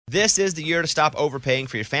This is the year to stop overpaying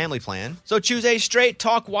for your family plan. So choose a Straight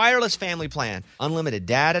Talk Wireless family plan. Unlimited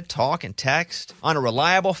data, talk, and text on a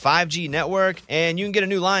reliable 5G network. And you can get a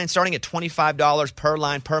new line starting at $25 per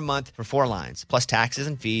line per month for 4 lines, plus taxes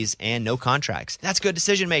and fees and no contracts. That's good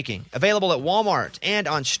decision making. Available at Walmart and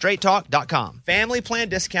on straighttalk.com. Family plan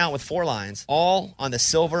discount with 4 lines, all on the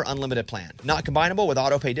Silver Unlimited plan. Not combinable with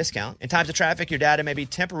auto pay discount. In times of traffic, your data may be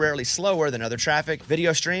temporarily slower than other traffic.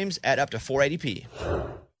 Video streams at up to 480p.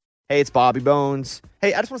 Hey, it's Bobby Bones.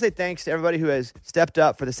 Hey, I just want to say thanks to everybody who has stepped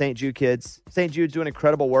up for the St. Jude kids. St. Jude's doing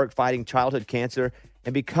incredible work fighting childhood cancer.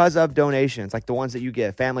 And because of donations like the ones that you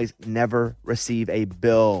give, families never receive a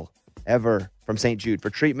bill ever from St. Jude for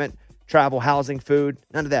treatment, travel, housing, food,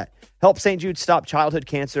 none of that. Help St. Jude stop childhood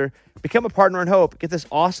cancer. Become a partner in hope. Get this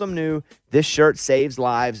awesome new This Shirt Saves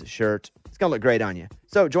Lives shirt. It's going to look great on you.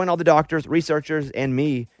 So join all the doctors, researchers, and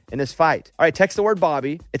me in this fight. All right, text the word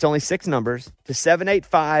Bobby. It's only 6 numbers to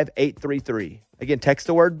 785-833. Again, text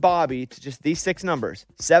the word Bobby to just these 6 numbers,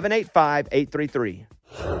 785-833.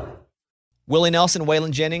 Willie Nelson,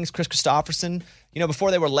 Waylon Jennings, Chris Christopherson,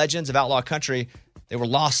 before they were legends of outlaw country, they were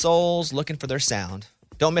lost souls looking for their sound.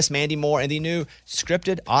 Don't miss Mandy Moore and the new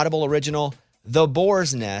scripted Audible original, The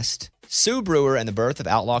Boar's Nest, Sue Brewer and the Birth of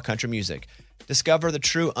Outlaw Country Music. Discover the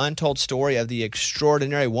true untold story of the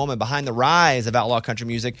extraordinary woman behind the rise of outlaw country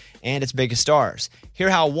music and its biggest stars. Hear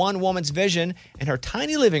how one woman's vision in her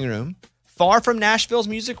tiny living room, far from Nashville's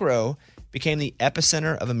Music Row, became the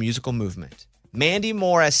epicenter of a musical movement. Mandy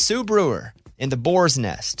Moore as Sue Brewer in The Boar's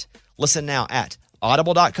Nest. Listen now at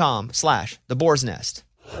audible.com/The Boar's Nest.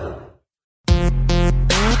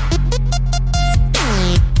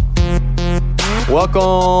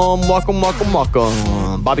 Welcome.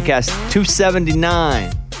 BobbyCast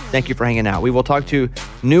 279. Thank you for hanging out. We will talk to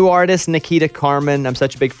new artist Nikita Carmen. I'm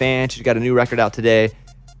such a big fan. She's got a new record out today.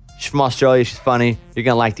 She's from Australia. She's funny. You're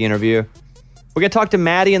going to like the interview. We're going to talk to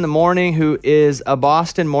Maddie in the Morning, who is a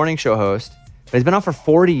Boston morning show host. But he's been on for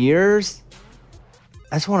 40 years.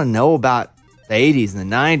 I just want to know about the 80s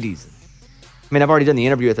and the 90s. I mean, I've already done the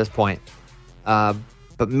interview at this point. But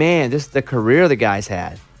man, just the career the guy's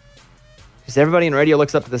had. Because everybody in radio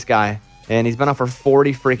looks up to this guy, and he's been on for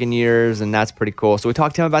 40 freaking years, and that's pretty cool. So we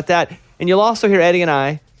talked to him about that. And you'll also hear Eddie and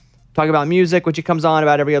I talk about music, which he comes on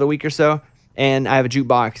about every other week or so. And I have a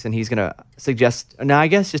jukebox, and he's going to suggest,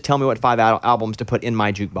 just tell me what 5 albums to put in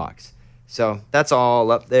my jukebox. So that's all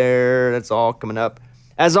up there. That's all coming up.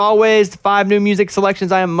 As always, the 5 new music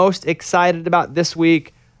selections I am most excited about this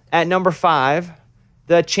week. At number 5,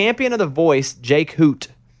 the champion of The Voice, Jake Hoot,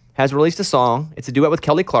 has released a song. It's a duet with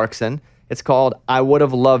Kelly Clarkson. It's called I Would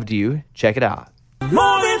Have Loved You. Check it out. More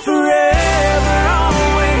than forever,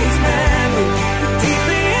 always memory. Deep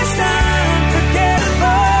inside,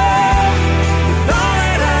 unforgettable. With all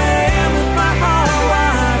that I am, with my heart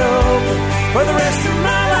wide open. For the rest of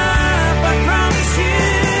my life, I promise you.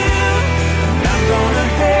 And I'm gonna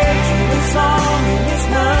hate you as long as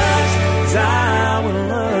much as I will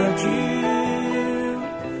love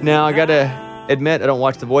you. Now, I gotta admit, I don't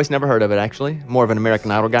watch The Voice. Never heard of it, actually. More of an American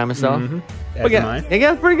Idol guy myself. Mm-hmm.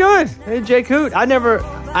 Yeah, pretty good. Hey, Jake Hoot. I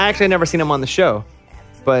actually never seen him on the show.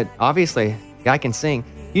 But obviously, guy can sing.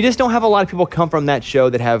 You just don't have a lot of people come from that show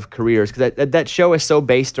that have careers, because that show is so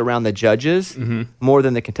based around the judges more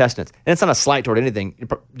than the contestants. And it's not a slight toward anything.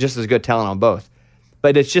 You're just as good talent on both.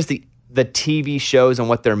 But it's just the TV shows and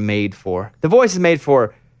what they're made for. The Voice is made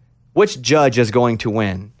for which judge is going to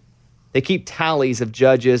win. They keep tallies of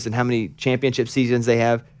judges and how many championship seasons they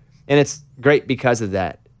have, and it's great because of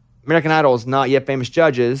that. American Idol is not yet famous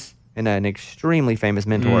judges and an extremely famous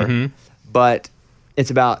mentor, but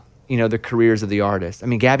it's about, the careers of the artists. I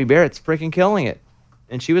mean, Gabby Barrett's freaking killing it,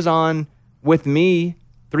 and she was on with me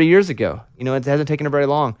 3 years ago. It hasn't taken her very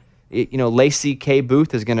long. Lacey K.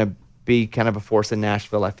 Booth is going to be kind of a force in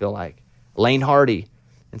Nashville, I feel like. Lane Hardy,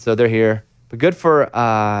 and so they're here. But good for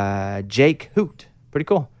Jake Hoot. Pretty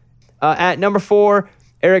cool. At number 4,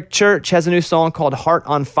 Eric Church has a new song called Heart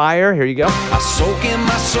on Fire. Here you go. I soak in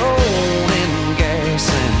my soul in gas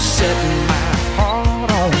and setting my heart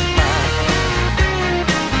on fire.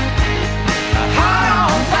 Heart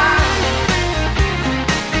on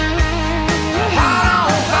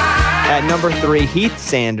fire. At number 3, Heath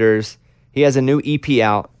Sanders. He has a new EP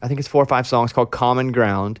out. I think it's 4 or 5 songs called Common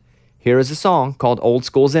Ground. Here is a song called Old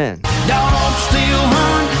School's In. Don't still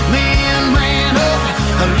hunt, men ran up.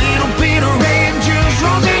 A little bit of red juice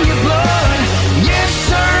runs in your blood. Yes,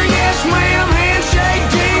 sir, yes, ma'am, handshake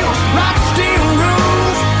deals. Rock steel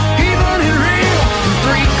rules, even and real.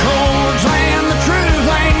 3 chords and the truth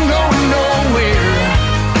ain't going nowhere.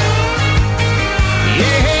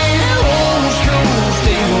 Yeah, old school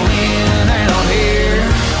still in out here.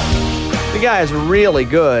 guy is really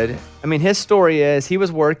good. I mean, his story is he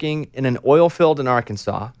was working in an oil field in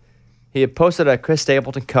Arkansas. He had posted a Chris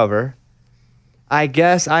Stapleton cover. I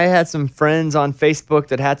guess I had some friends on Facebook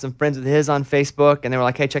that had some friends of his on Facebook, and they were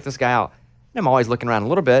like, hey, check this guy out. And I'm always looking around a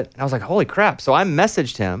little bit, and I was like, holy crap. So I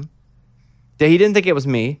messaged him. He didn't think it was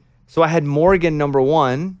me, so I had Morgan, number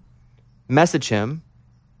one, message him.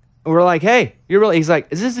 And we're like, hey, you're really, he's like,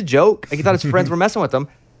 is this a joke? Like, he thought his friends were messing with him.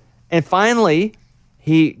 And finally,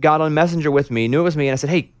 he got on Messenger with me, knew it was me, and I said,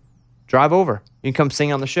 hey, drive over. You can come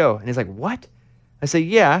sing on the show. And he's like, what? I said,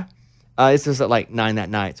 yeah. This was at like 9 that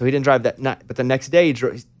night. So he didn't drive that night, but the next day he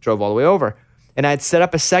drove all the way over. And I had set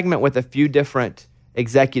up a segment with a few different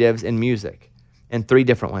executives in music, and 3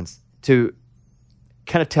 different ones, to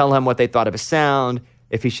kind of tell him what they thought of his sound,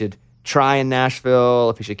 if he should try in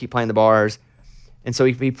Nashville, if he should keep playing the bars. And so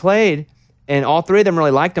he played, and all 3 of them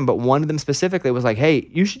really liked him, but one of them specifically was like, hey,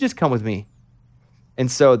 you should just come with me.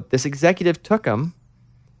 And so this executive took him.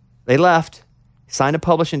 They left, signed a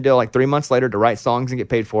publishing deal like 3 months later to write songs and get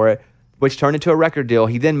paid for it, which turned into a record deal.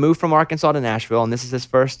 He then moved from Arkansas to Nashville, and this is his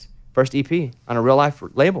first EP on a real-life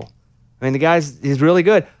label. I mean, he's really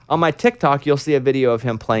good. On my TikTok, you'll see a video of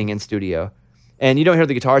him playing in studio. And you don't hear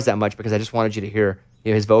the guitars that much because I just wanted you to hear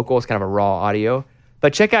his vocals, kind of a raw audio.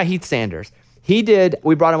 But check out Heath Sanders. We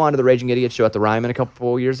brought him onto the Raging Idiot show at the Ryman a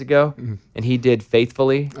couple years ago, and he did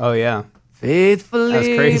Faithfully. Oh, yeah. Faithfully. That's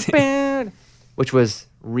crazy. Band, which was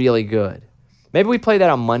really good. Maybe we play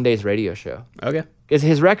that on Monday's radio show. Okay. Because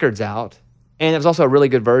his record's out, and it was also a really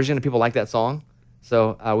good version, and people like that song.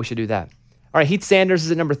 So we should do that. All right, Heath Sanders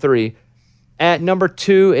is at number 3. At number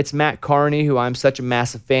 2, it's Matt Carney, who I'm such a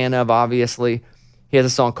massive fan of, obviously. He has a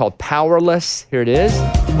song called Powerless. Here it is.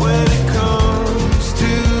 When it comes to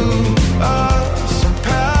us, I'm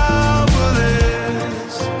powerless,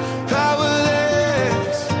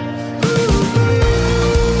 powerless.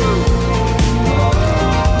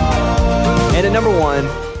 And at number 1,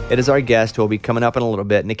 it is our guest who will be coming up in a little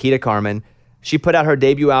bit, Nikita Carmen. She put out her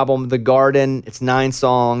debut album, The Garden. It's 9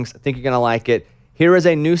 songs. I think you're going to like it. Here is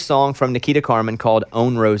a new song from Nikita Carmen called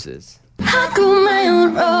Own Roses. I grew my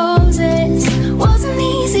own roses. Wasn't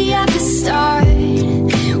easy at the start.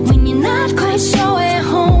 When you're not quite sure where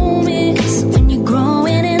home is. When you're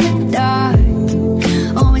growing in the dark.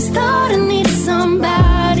 Always thought I needed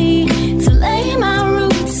somebody to lay my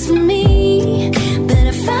roots for me. But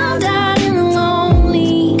I found out in the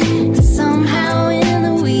lonely and somehow in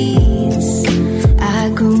the weeds.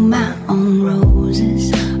 I grew my own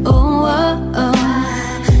roses.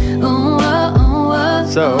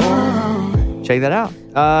 So, check that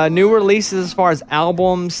out. New releases as far as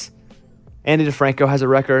albums. Andy DeFranco has a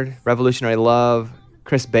record, Revolutionary Love.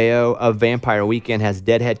 Chris Baio of Vampire Weekend has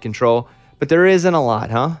Deadhead Control. But there isn't a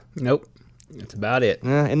lot, huh? Nope. That's about it.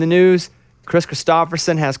 In the news, Chris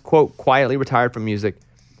Christopherson has, quote, quietly retired from music.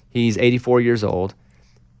 He's 84 years old.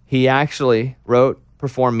 He actually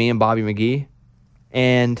performed Me and Bobby McGee.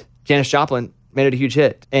 And Janis Joplin made it a huge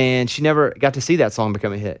hit. And she never got to see that song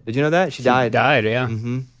become a hit. Did you know that? She died. Yeah.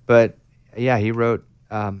 Mm-hmm. But, yeah, he wrote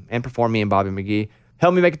and performed Me and Bobby McGee.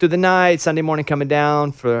 Help Me Make It Through the Night, Sunday Morning Coming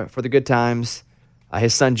Down for the good times.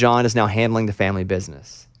 His son John is now handling the family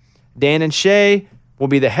business. Dan and Shay will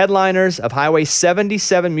be the headliners of Highway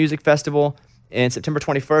 77 Music Festival in September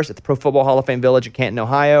 21st at the Pro Football Hall of Fame Village in Canton,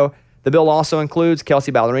 Ohio. The bill also includes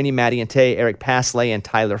Kelsey Ballerini, Maddie and Tay, Eric Pasley, and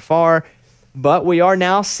Tyler Farr. But we are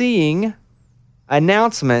now seeing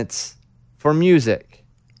announcements for music,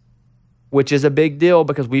 which is a big deal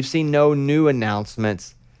because we've seen no new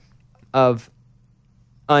announcements of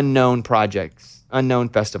unknown projects, unknown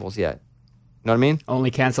festivals yet. You know what I mean?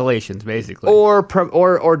 Only cancellations, basically.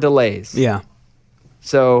 Or delays. Yeah.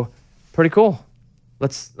 So, pretty cool.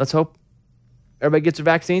 Let's hope everybody gets their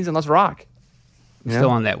vaccines and let's rock. I'm still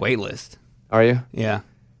on that wait list. Are you? Yeah.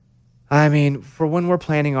 I mean, for when we're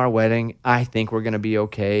planning our wedding, I think we're going to be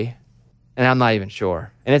okay. And I'm not even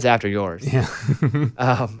sure. And it's after yours.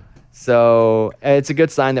 Yeah. So it's a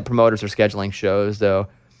good sign that promoters are scheduling shows, though.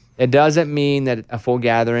 It doesn't mean that a full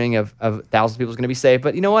gathering of thousands of people is going to be safe.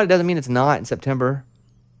 But you know what? It doesn't mean it's not in September.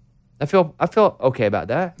 I feel okay about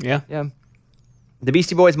that. Yeah. Yeah. The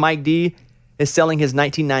Beastie Boys' Mike D is selling his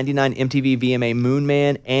 1999 MTV VMA Moon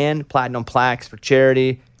Man and Platinum plaques for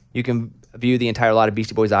charity. You can view the entire lot of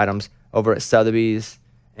Beastie Boys items over at Sotheby's,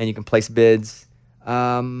 and you can place bids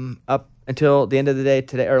up until the end of the day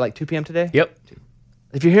today, or like 2 p.m. today. Yep.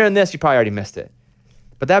 If you're hearing this, you probably already missed it.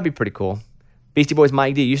 But that'd be pretty cool. Beastie Boys'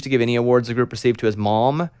 Mike D used to give any awards the group received to his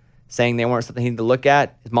mom, saying they weren't something he needed to look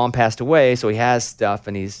at. His mom passed away, so he has stuff,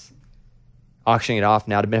 and he's auctioning it off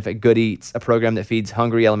now to benefit Good Eats, a program that feeds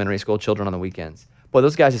hungry elementary school children on the weekends. Boy,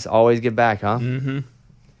 those guys just always give back, huh? Mm-hmm.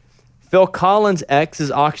 Phil Collins' ex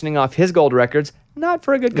is auctioning off his gold records. Not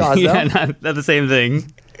for a good cause, yeah, though. not the same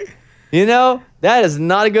thing. You know, that is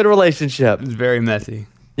not a good relationship. It's very messy.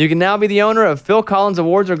 You can now be the owner of Phil Collins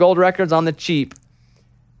Awards or gold records on the cheap.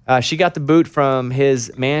 She got the boot from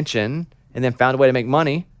his mansion and then found a way to make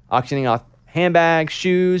money, auctioning off handbags,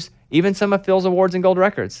 shoes, even some of Phil's awards and gold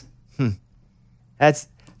records.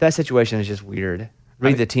 That situation is just weird.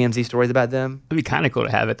 Read the TMZ stories about them. It'd be kind of cool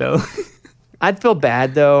to have it, though. I'd feel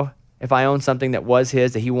bad, though, if I owned something that was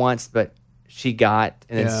his that he wants, but she got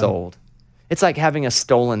and then sold. It's like having a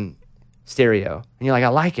stolen stereo. And you're like, I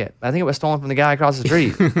like it. But I think it was stolen from the guy across the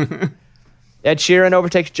street. Ed Sheeran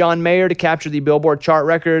overtakes John Mayer to capture the Billboard chart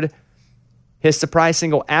record. His surprise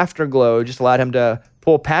single, Afterglow, just allowed him to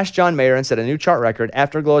pull past John Mayer and set a new chart record.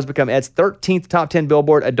 Afterglow has become Ed's 13th top 10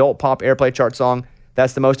 Billboard adult pop airplay chart song.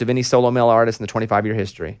 That's the most of any solo male artist in the 25-year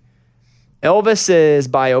history. Elvis's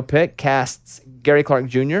biopic casts Gary Clark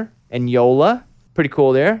Jr. and Yola. Pretty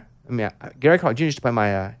cool there. I mean, Gary Clark Jr. used to play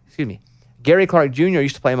my, Gary Clark Jr.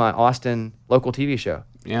 used to play my Austin local TV show.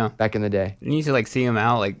 Yeah. Back in the day. You used to like see him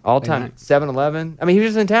out like All the time. 7-Eleven. I mean, he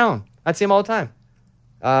was just in town. I'd see him all the time.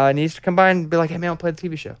 And he used to come by and be like, hey, man, I'll play the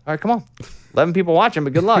TV show. All right, come on. 11 people watching,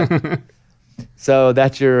 but good luck. So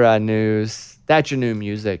that's your news. That's your new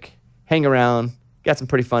music. Hang around. Got some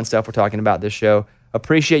pretty fun stuff we're talking about this show.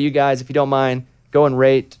 Appreciate you guys. If you don't mind, go and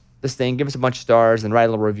rate this thing. Give us a bunch of stars and write a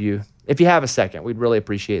little review. If you have a second, we'd really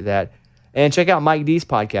appreciate that. And check out Mike D's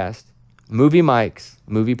podcast, Movie Mike's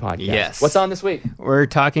Movie Podcast. Yes. What's on this week? We're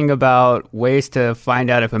talking about ways to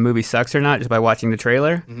find out if a movie sucks or not just by watching the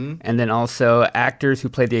trailer. Mm-hmm. And then also actors who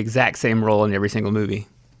play the exact same role in every single movie.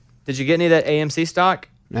 Did you get any of that AMC stock?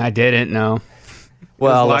 I didn't, no.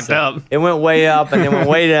 Well, locked up. It went way up and then went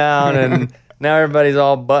way down, and now everybody's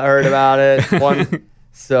all butthurt about it.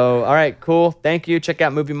 So, all right, cool. Thank you. Check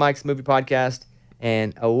out Movie Mike's Movie Podcast,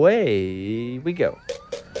 and away we go.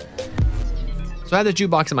 So I had the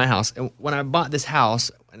jukebox in my house, and when I bought this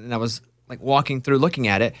house, and I was like walking through looking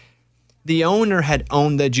at it, the owner had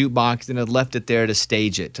owned the jukebox and had left it there to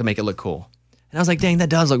stage it, to make it look cool. And I was like, dang, that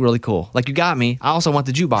does look really cool. Like, you got me. I also want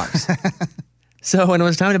the jukebox. So when it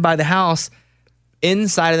was time to buy the house,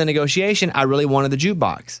 inside of the negotiation, I really wanted the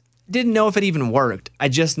jukebox. Didn't know if it even worked. I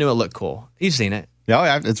just knew it looked cool. You've seen it. Oh,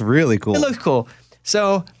 yeah, it's really cool. It looks cool.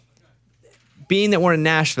 So being that we're in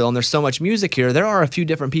Nashville and there's so much music here, there are a few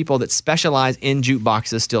different people that specialize in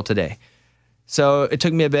jukeboxes still today. So it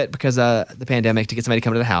took me a bit because of the pandemic to get somebody to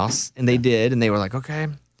come to the house, and they did, and they were like, okay.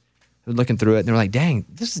 They were looking through it, and they were like, dang,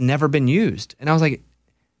 this has never been used. And I was like,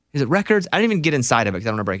 is it records? I didn't even get inside of it because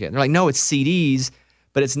I don't want to break it. And they're like, no, it's CDs,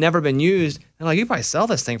 but it's never been used. And they're like, you probably sell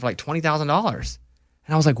this thing for like $20,000.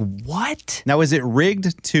 And I was like, what? Now, is it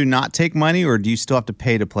rigged to not take money, or do you still have to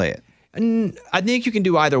pay to play it? And I think you can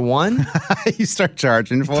do either one. You start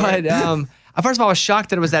charging for But it. first of all, I was shocked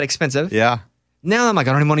that it was that expensive. Yeah. Now I'm like,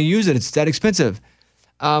 I don't even want to use it. It's that expensive.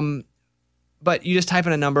 But you just type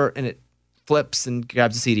in a number and it flips and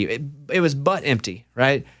grabs a CD. It was butt empty,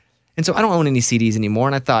 right? And so I don't own any CDs anymore.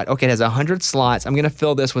 And I thought, okay, it has 100 slots. I'm going to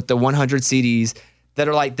fill this with the 100 CDs that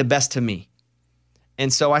are like the best to me.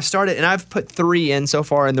 And so I started, and I've put 3 in so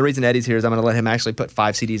far. And the reason Eddie's here is I'm going to let him actually put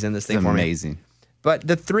 5 CDs in this thing It's for me. amazing. But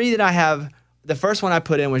the 3 that I have, the first one I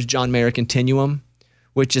put in was John Mayer Continuum,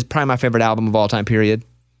 which is probably my favorite album of all time, period.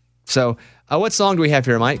 So what song do we have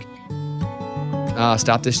here, Mike?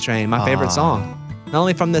 Stop This Train, my favorite song. Not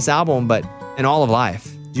only from this album, but in all of life.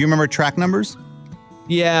 Do you remember track numbers?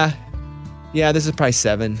 Yeah, this is probably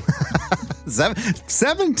 7.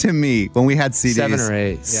 7 to me when we had CDs. 7 or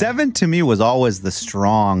 8. Yeah. 7 to me was always the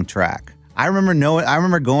strong track. I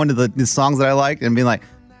remember going to the songs that I liked and being like,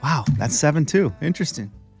 wow, that's 7 too.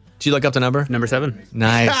 Interesting. Did you look up the number? Number 7.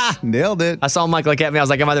 Nice. Nailed it. I saw Mike look at me. I was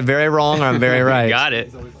like, I'm either very wrong or I'm very right. Got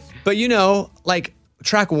it. But like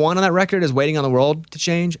track 1 on that record is Waiting on the World to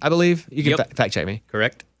Change, I believe. You can Yep. fact check me.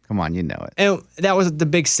 Correct. Come on, you know it. And that was the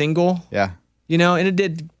big single. Yeah. And it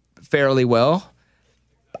did fairly well.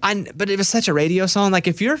 But it was such a radio song. Like,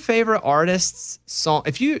 if your favorite artist's song,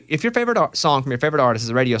 if your favorite song from your favorite artist is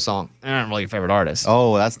a radio song, I'm not really your favorite artist.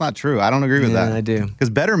 Oh, that's not true. I don't agree with Yeah, that. I do. Because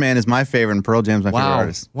Better Man is my favorite and Pearl Jam's my favorite Wow,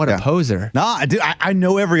 artist. what a poser. No, I do. I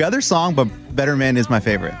know every other song, but Better Man is my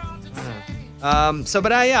favorite. I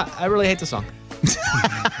really hate the song.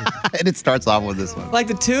 And it starts off with this one. Like,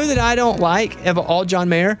 the 2 that I don't like of all John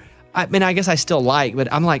Mayer, I mean, I guess I still like,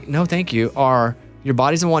 but I'm like, no, thank you, are Your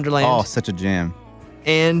Body's in Wonderland Oh, such a jam.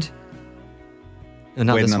 and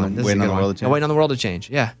not Waiting this on one. the- This is Waiting a on good the one. World to Change. No, Waiting on the World to Change.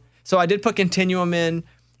 Yeah. So I did put Continuum in,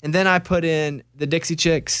 and then I put in the Dixie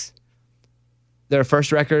Chicks, their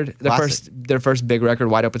first record, Classic. their first big record,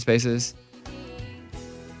 Wide Open Spaces.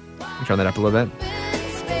 Turn that up a little bit.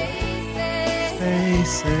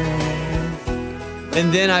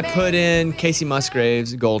 And then I put in Casey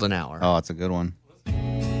Musgrave's Golden Hour. Oh, that's a good one.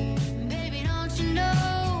 Baby, don't you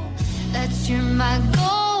know that you're my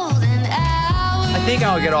golden hour? I think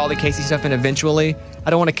I'll get all the Casey stuff in eventually. I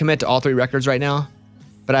don't want to commit to all 3 records right now.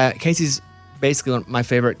 But Casey's basically my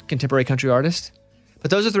favorite contemporary country artist. But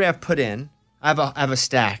those are 3 I've put in. I have a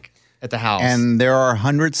stack at the house. And there are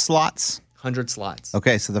 100 slots. 100 slots.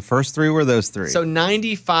 Okay, so the first 3 were those 3. So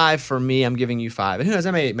 95 for me, I'm giving you 5. And who knows,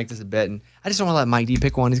 I may make this a bit. And I just don't want to let Mike D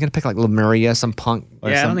pick one. He's going to pick like Lemuria, some punk.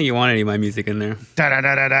 Yeah, I don't think you want any of my music in there.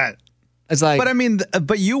 It's like, But I mean,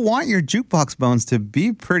 but you want your jukebox bones to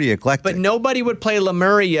be pretty eclectic. but nobody would play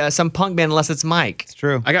Lemuria, some punk band, unless it's Mike. It's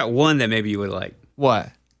true. I got one that maybe you would like. What?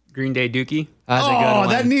 Green Day Dookie. That's a good Oh, one.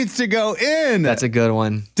 that needs to go in. That's a good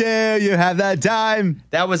one. Dare you have that time?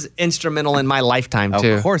 That was instrumental in my lifetime,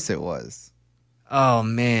 too. Of course it was. Oh,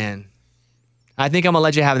 man. I think I'm going to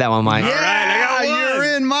let you have that one, Mike. Yeah, you're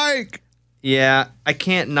in, Mike. Yeah, I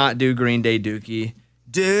can't not do Green Day Dookie.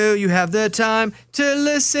 Do you have the time to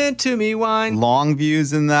listen to me whine? Long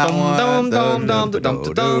views in that one.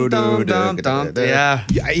 Yeah.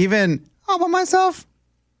 Yeah, even all by myself.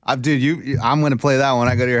 Dude, I'm gonna play that when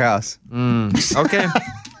I go to your house. Okay.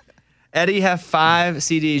 Eddie, you have 5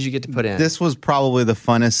 CDs you get to put in. This was probably the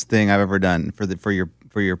funnest thing I've ever done for your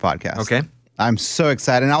podcast. Okay. I'm so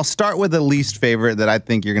excited. And I'll start with the least favorite that I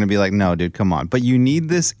think you're gonna be like, no, dude, come on. But you need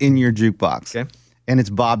this in your jukebox. Okay. And it's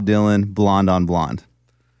Bob Dylan, Blonde on Blonde.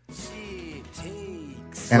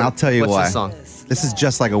 And I'll tell you What's why. this song? This is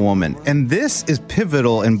Just Like a Woman. And this is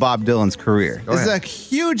pivotal in Bob Dylan's career. Go This is a ahead.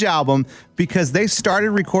 huge album because they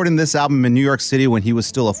started recording this album in New York City when he was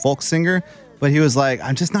still a folk singer. But he was like,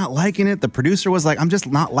 I'm just not liking it. The producer was like, I'm just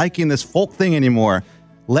not liking this folk thing anymore.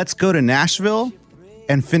 Let's go to Nashville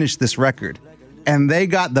and finish this record. And they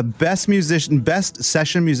got the best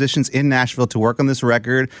session musicians in Nashville to work on this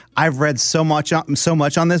record. I've read so much on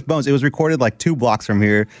this. Bones. It was recorded like 2 blocks from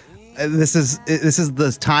here. This is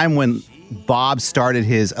the time when Bob started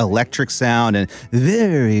his electric sound and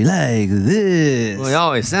very like this. Well, you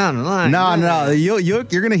always sound like No. You're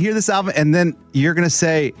gonna hear this album and then you're gonna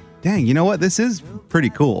say, "Dang, you know what? This is pretty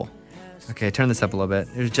cool." Okay, turn this up a little bit.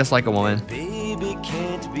 It was Just Like a Woman. Baby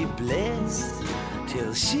can't be blessed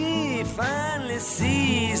till she finally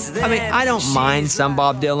sees that. I mean, I don't mind some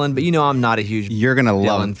Bob Dylan, but you know I'm not a huge You're gonna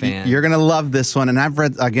love Dylan fan. You're gonna love this one. And I've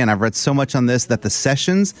read so much on this that the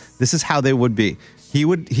sessions, this is how they would be. He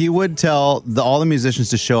would tell all the musicians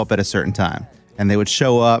to show up at a certain time, and they would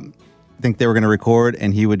show up, think they were gonna record,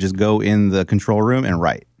 and he would just go in the control room and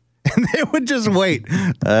write. And they would just wait,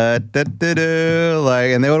 and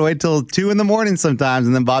they would wait till 2 a.m. sometimes,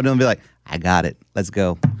 and then Bob Dylan would be like, "I got it, let's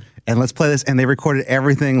go, and let's play this." And they recorded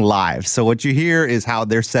everything live, so what you hear is how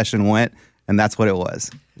their session went, and that's what it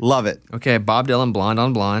was. Love it. Okay, Bob Dylan, Blonde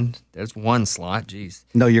on Blonde. There's 1 slot. Jeez.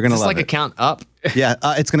 No, you're gonna Is this love like it. a count up? Yeah,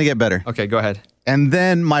 it's gonna get better. Okay, go ahead. And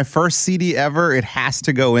then my first CD ever, it has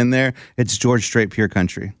to go in there. It's George Strait, Pure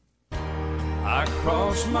Country. I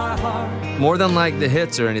cross my heart. More than like the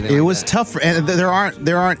hits or anything. It like was that. tough, and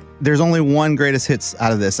there's only one greatest hits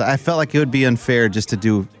out of this. I felt like it would be unfair just to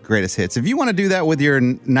do greatest hits. If you want to do that with your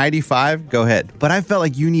 95, go ahead. But I felt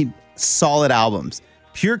like you need solid albums.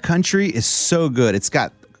 Pure Country is so good. It's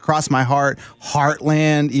got Cross My Heart,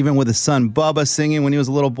 Heartland, even with his son Bubba singing when he was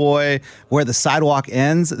a little boy, Where the Sidewalk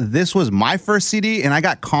Ends. This was my first CD, and I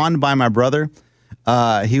got conned by my brother.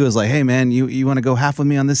 He was like, "Hey man, you want to go half with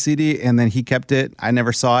me on this CD?" And then he kept it. I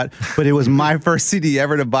never saw it, but it was my first CD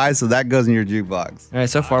ever to buy, so that goes in your jukebox. All right,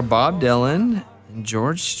 so far Bob Dylan and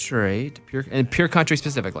George Strait, Pure Country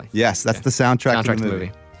specifically. Yes, that's the soundtrack Soundtrack to the movie.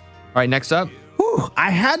 All right, next up. Whew, I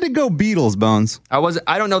had to go Beatles, Bones.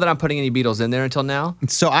 I don't know that I'm putting any Beatles in there until now.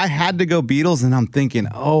 So I had to go Beatles, and I'm thinking,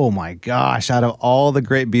 oh my gosh, out of all the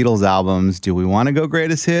great Beatles albums, do we want to go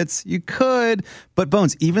greatest hits? You could, but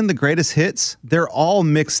Bones, even the greatest hits, they're all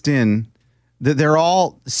mixed in. They're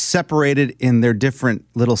all separated in their different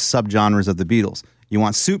little subgenres of the Beatles. You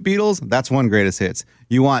want Soup Beatles? That's one greatest hits.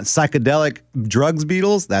 You want psychedelic drugs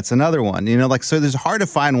Beatles? That's another one. You know, like, so there's hard to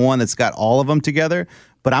find one that's got all of them together.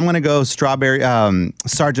 But I'm gonna go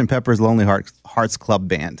Sgt. Pepper's Lonely Hearts Club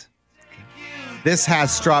Band. This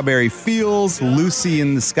has Strawberry Fields, Lucy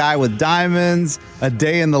in the Sky with Diamonds, A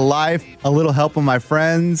Day in the Life, A Little Help with My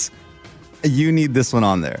Friends. You need this one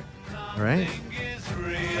on there. All right.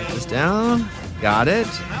 Write this down. Got it.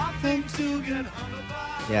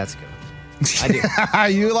 Yeah, it's good. I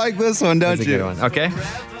do. You like this one, don't That's a you? good one. Okay.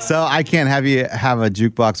 So I can't have you have a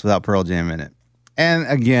jukebox without Pearl Jam in it. And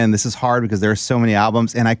again, this is hard because there are so many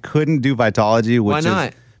albums, and I couldn't do Vitology. Which Why not?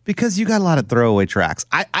 Is, because you got a lot of throwaway tracks.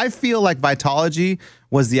 I feel like Vitology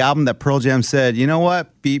was the album that Pearl Jam said, you know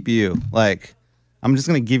what, beep you. Like, I'm just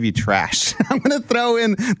going to give you trash. I'm going to throw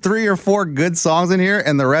in 3 or 4 good songs in here,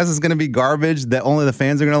 and the rest is going to be garbage that only the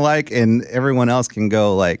fans are going to like, and everyone else can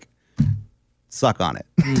go, like, suck on it.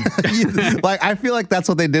 Like, I feel like that's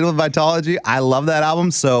what they did with Vitology. I love that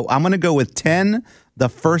album, so I'm going to go with 10, the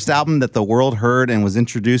first album that the world heard and was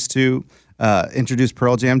introduced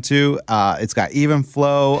Pearl Jam to. It's got Even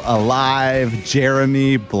Flow, Alive,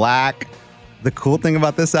 Jeremy, Black. The cool thing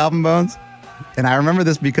about this album, Bones, and I remember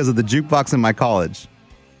this because of the jukebox in my college.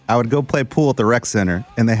 I would go play pool at the rec center,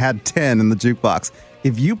 and they had 10 in the jukebox.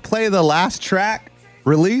 If you play the last track,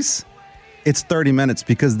 Release, it's 30 minutes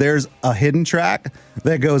because there's a hidden track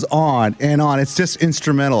that goes on and on. It's just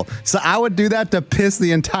instrumental. So I would do that to piss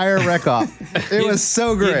the entire rec off. It was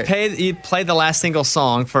so great. You'd play the last single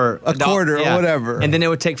song for a quarter or whatever. And then it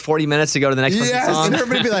would take 40 minutes to go to the next person's song. And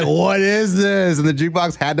everybody would be like, what is this? And the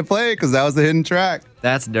jukebox had to play it because that was the hidden track.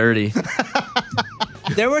 That's dirty.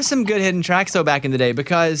 There were some good hidden tracks, though, back in the day,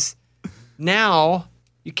 because now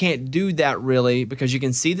you can't do that really because you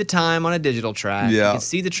can see the time on a digital track. Yeah. You can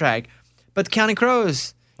see the track. But Counting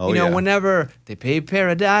Crows, yeah. Whenever they paid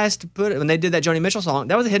Paradise to put it, when they did that Joni Mitchell song,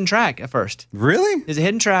 that was a hidden track at first. Really? It was a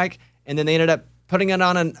hidden track, and then they ended up putting it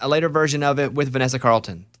on a later version of it with Vanessa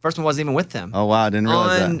Carlton. The first one wasn't even with them. Oh, wow. I didn't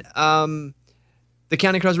realize that. On the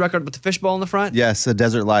Counting Crows record with the fishbowl in the front. Yes, A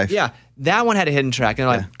Desert Life. Yeah, that one had a hidden track. And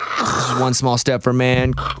they're like, this is one small step for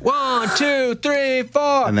man. 1, 2, 3,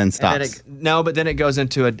 4. And then stops. But then it goes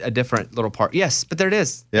into a different little part. Yes, but there it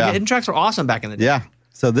is. Yeah. The hidden tracks were awesome back in the day. Yeah.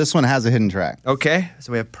 So this one has a hidden track. Okay.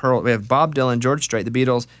 So we have Bob Dylan, George Strait, the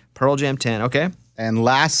Beatles, Pearl Jam 10. Okay. And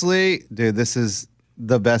lastly, dude, this is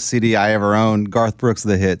the best CD I ever owned. Garth Brooks,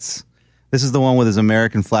 The Hits. This is the one with his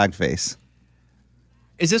American flag face.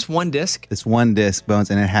 Is this one disc? It's one disc,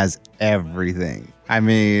 Bones, and it has everything. I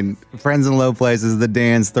mean, Friends in Low Places, The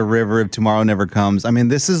Dance, The River, If Tomorrow Never Comes. I mean,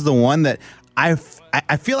 this is the one that I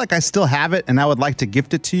feel like I still have it, and I would like to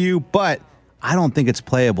gift it to you, but I don't think it's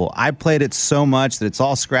playable. I played it so much that it's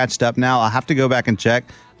all scratched up now. I'll have to go back and check.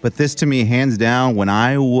 But this, to me, hands down, when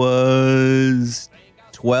I was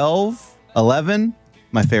 12, 11,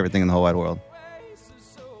 my favorite thing in the whole wide world.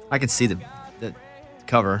 I can see the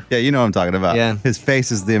cover. Yeah, you know what I'm talking about. Yeah. His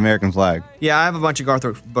face is the American flag. Yeah, I have a bunch of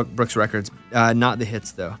Garth Brooks records. Not the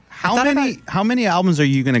hits, though. How many albums are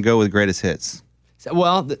you going to go with greatest hits?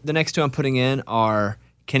 Well, the next two I'm putting in are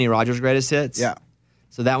Kenny Rogers' greatest hits. Yeah.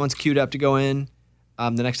 So that one's queued up to go in.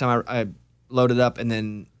 The next time I load it up, and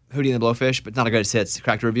then Hootie and the Blowfish, but not a greatest hits.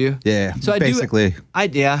 Cracked Review. Yeah. So basically. I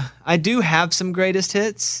do have some greatest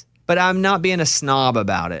hits, but I'm not being a snob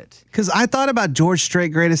about it. Because I thought about George Strait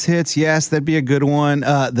greatest hits. Yes, that'd be a good one.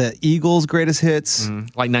 The Eagles greatest hits.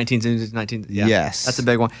 Like 19. Yeah, yes. That's a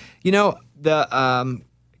big one. The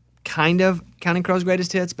kind of Counting Crows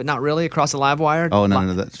greatest hits, but not really, Across the Live Wire. Oh,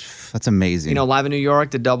 no, that's amazing. Live in New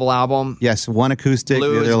York, the double album. Yes, one acoustic,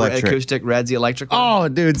 Blue the other electric. Acoustic, Red's the electric one. Oh,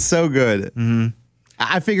 dude, so good. Mm-hmm.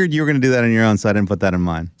 I figured you were going to do that on your own, so I didn't put that in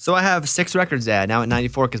mine. So I have 6 records now at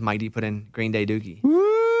 94 because Mike D put in Green Day Dookie.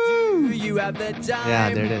 Woo! You have the time.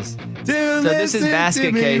 Yeah, there it is. So this is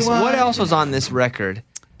Basket Case. What else was on this record?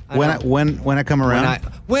 When I come around.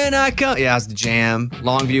 When I come. Yeah, it's the Jam.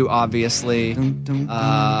 Longview, obviously.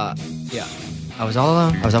 Yeah. I was all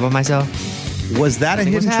alone. I was all by myself. Was that a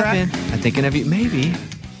hidden track? I'm thinking of you. Maybe.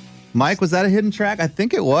 Mike, was that a hidden track? I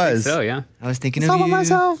think it was. So, yeah. I was thinking It's of all by you.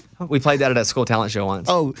 myself. We played that at a school talent show once.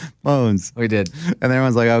 Oh, Bones. We did. And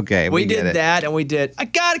everyone's like, okay, We get did it. that, and we did, I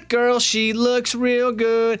got a girl, she looks real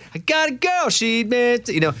good. I got a girl, she meant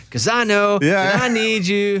to, because I know that I need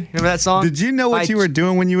you. Remember that song? Did you know what you were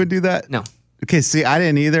doing when you would do that? No. Okay, see, I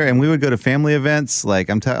didn't either, and we would go to family events.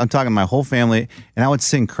 Like I'm talking my whole family, and I would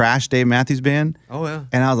sing Crash, Dave Matthews Band. Oh yeah.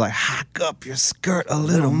 And I was like, hike up your skirt a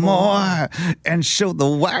little more and show the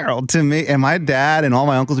world to me. And my dad and all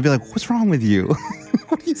my uncles would be like, "What's wrong with you?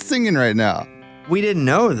 What are you singing right now?" We didn't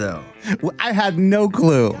know though. I had no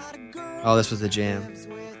clue. Oh, this was the Jam.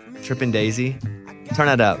 Trippin' Daisy. Turn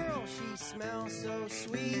that up.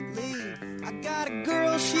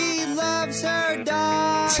 Girl, she loves her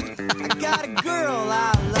dog. I got a girl,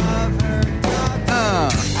 I love her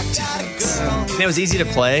dog. I got a girl. And it was easy to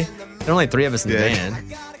play. There were only 3 of us in the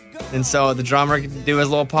band. And so the drummer could do his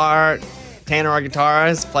little part, Tanner, our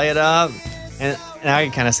guitarist, play it up. And I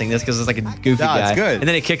can kind of sing this because it's like a goofy guy. It's good. And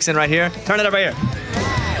then it kicks in right here. Turn it up right here.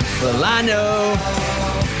 Well, I know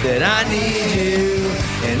that I need you,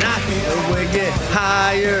 and I think we get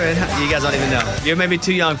higher and higher. You guys don't even know. You're maybe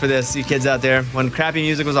too young for this, you kids out there. When crappy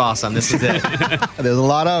music was awesome, this is it. There's a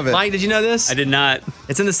lot of it. Mike, did you know this? I did not.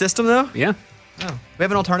 It's in the system, though? Yeah. Oh, we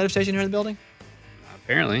have an alternative station here in the building?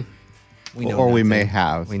 Apparently. We know Or we nothing. may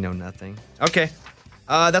have. We know nothing. Okay.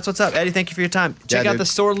 That's what's up. Eddie, thank you for your time. Check Yeah, out dude. the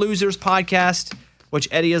Sore Losers podcast, which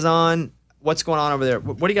Eddie is on. What's going on over there?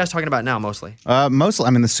 What are you guys talking about now mostly? Mostly, I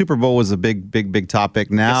mean, the Super Bowl was a big topic.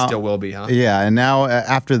 Now It still will be, huh? Yeah, and now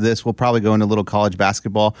after this, we'll probably go into a little college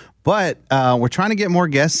basketball. But we're trying to get more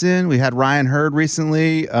guests in. We had Ryan Hurd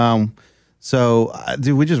recently.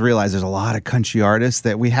 Dude, we just realized there's a lot of country artists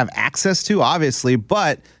that we have access to, obviously,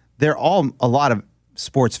 but they're all a lot of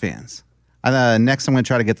sports fans. Next, I'm going to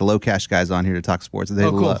try to get the Low Cash guys on here to talk sports.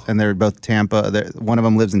 Cool. And they're both Tampa. One of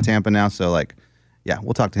them lives in Tampa now, so yeah,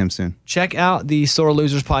 we'll talk to him soon. Check out the Sore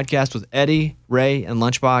Losers podcast with Eddie, Ray, and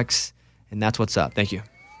Lunchbox. And that's what's up. Thank you.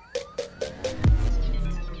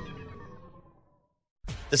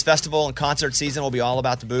 This festival and concert season will be all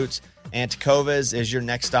about the boots, and Tecovas is your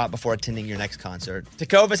next stop before attending your next concert.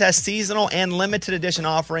 Tecovas has seasonal and limited edition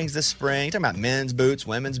offerings this spring. You're talking about men's boots,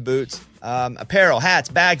 women's boots, apparel, hats,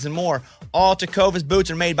 bags, and more. All Tecovas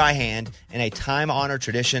boots are made by hand in a time-honored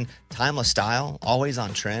tradition, timeless style, always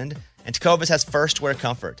on trend. And Tecovas has first wear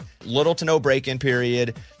comfort. Little to no break-in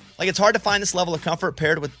period. It's hard to find this level of comfort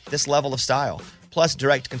paired with this level of style. Plus,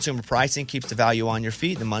 direct consumer pricing keeps the value on your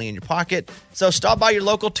feet, the money in your pocket. So stop by your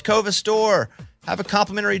local Tecovas store. Have a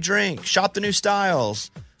complimentary drink. Shop the new styles.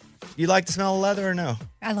 You like the smell of leather or no?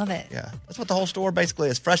 I love it. Yeah. That's what the whole store basically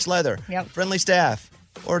is. Fresh leather. Yep. Friendly staff.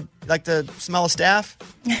 Or like the smell of staff?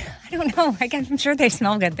 I don't know. I'm sure they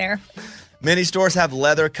smell good there. Many stores have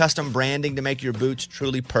leather custom branding to make your boots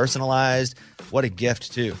truly personalized. What a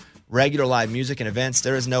gift, too. Regular live music and events,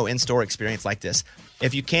 there is no in-store experience like this.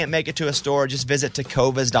 If you can't make it to a store, just visit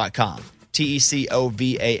Tecovas.com.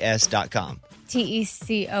 Tecovas.com.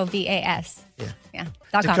 Tecovas. Yeah.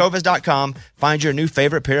 .com. Tecovas.com. Find your new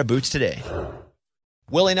favorite pair of boots today.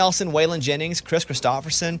 Willie Nelson, Waylon Jennings, Chris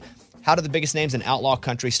Christopherson. How did the biggest names in outlaw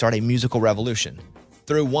country start a musical revolution?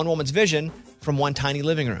 Through one woman's vision from one tiny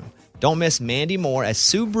living room. Don't miss Mandy Moore as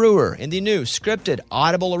Sue Brewer in the new scripted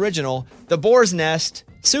Audible original, The Boar's Nest,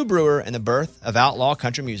 Sue Brewer and the Birth of Outlaw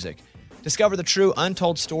Country Music. Discover the true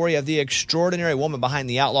untold story of the extraordinary woman behind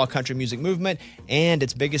the outlaw country music movement and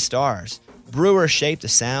its biggest stars. Brewer shaped the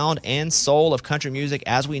sound and soul of country music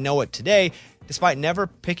as we know it today, despite never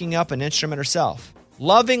picking up an instrument herself.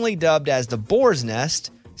 Lovingly dubbed as The Boar's Nest,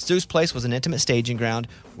 Sue's place was an intimate staging ground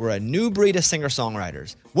where a new breed of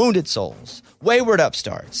singer-songwriters, wounded souls, wayward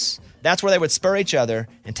upstarts, that's where they would spur each other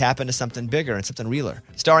and tap into something bigger and something realer.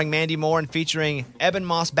 Starring Mandy Moore and featuring Eben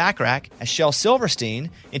Moss Backrack as Shel Silverstein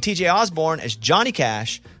and TJ Osborne as Johnny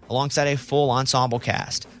Cash alongside a full ensemble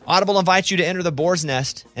cast. Audible invites you to enter the Boar's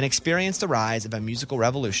Nest and experience the rise of a musical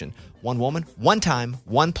revolution. One woman, one time,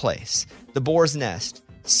 one place. The Boar's Nest,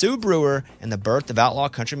 Sue Brewer, and the birth of outlaw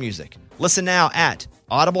country music. Listen now at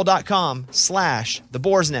audible.com/The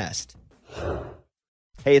Boar's Nest.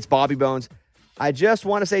 Hey, it's Bobby Bones. I just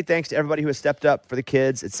want to say thanks to everybody who has stepped up for the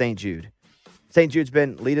kids at St. Jude. St. Jude's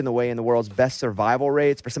been leading the way in the world's best survival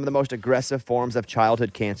rates for some of the most aggressive forms of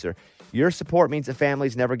childhood cancer. Your support means that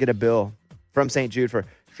families never get a bill from St. Jude for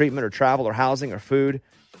treatment or travel or housing or food,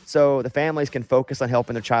 so the families can focus on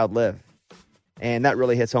helping their child live. And that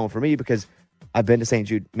really hits home for me because I've been to St.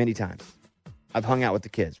 Jude many times. I've hung out with the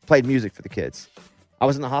kids, played music for the kids. I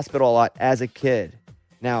was in the hospital a lot as a kid.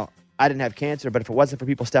 Now, I didn't have cancer, but if it wasn't for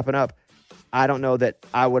people stepping up, I don't know that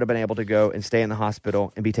I would have been able to go and stay in the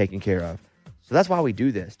hospital and be taken care of. So that's why we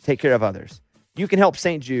do this, take care of others. You can help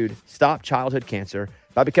St. Jude stop childhood cancer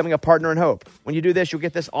by becoming a partner in hope. When you do this, you'll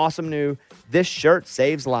get this awesome new This Shirt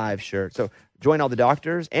Saves Lives shirt. So join all the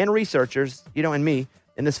doctors and researchers, and me,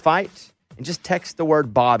 in this fight, and just text the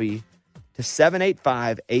word Bobby to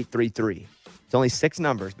 785-833. It's only 6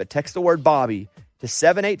 numbers, but text the word Bobby to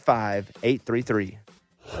 785-833.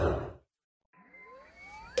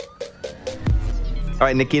 All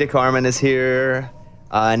right, Nikita Carmen is here.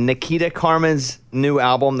 Nikita Carmen's new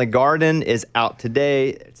album, The Garden, is out today.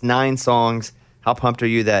 It's 9 songs. How pumped are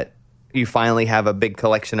you that you finally have a big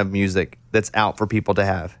collection of music that's out for people to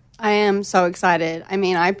have? I am so excited. I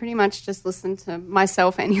mean, I pretty much just listen to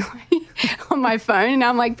myself anyway on my phone, and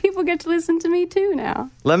I'm like, people get to listen to me too now.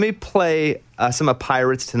 Let me play some of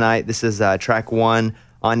Pirates tonight. This is track 1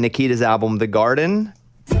 on Nikita's album, The Garden.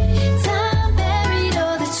 Time buried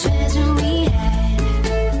all the treasure we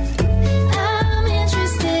had. I'm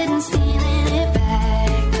interested in stealing it back.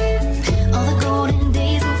 All the golden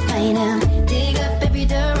days we'll find them. Dig up every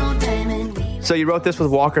Durham diamond. So you wrote this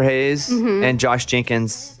with Walker Hayes and Josh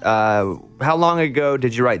Jenkins. How long ago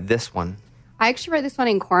did you write this one? I actually wrote this one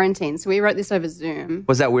in quarantine, so we wrote this over Zoom.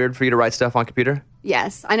 Was that weird for you to write stuff on computer?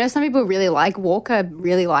 Yes. I know some people really like Walker,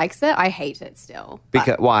 really likes it. I hate it still.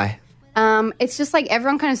 Because why? It's just like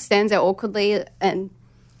everyone kind of stands there awkwardly, and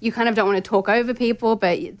you kind of don't want to talk over people,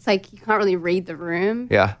 but it's like you can't really read the room.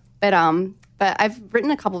 Yeah. But I've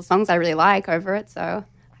written a couple of songs I really like over it, so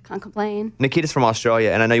I can't complain. Nikita's from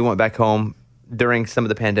Australia, and I know you went back home during some of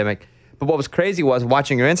the pandemic. But what was crazy was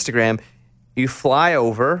watching your Instagram, you fly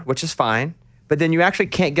over, which is fine, but then you actually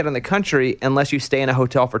can't get in the country unless you stay in a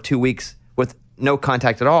hotel for 2 weeks with no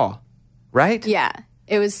contact at all, right? Yeah,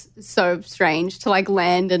 it was so strange to like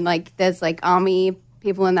land and like there's like army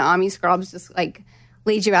people in the army scrubs just like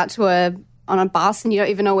lead you out to on a bus and you don't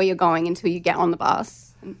even know where you're going until you get on the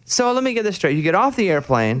bus. So let me get this straight. You get off the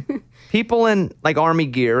airplane, people in like army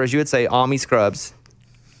gear, as you would say, army scrubs,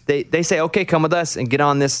 they say, okay, come with us and get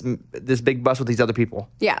on this big bus with these other people.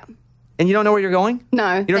 Yeah. And you don't know where you're going?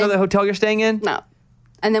 No. You don't know the hotel you're staying in? No.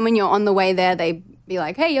 And then when you're on the way there, they be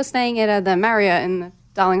like, hey, you're staying at the Marriott in the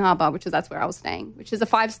Darling Harbour, that's where I was staying, which is a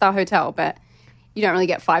 5-star hotel, but you don't really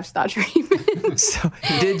get 5-star treatment. So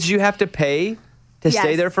did you have to pay to Yes.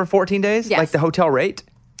 stay there for 14 days? Yes. Like the hotel rate?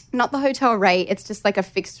 Not the hotel rate. It's just like a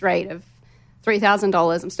fixed rate of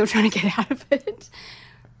 $3,000. I'm still trying to get out of it.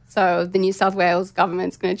 So the New South Wales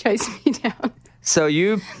government's going to chase me down. So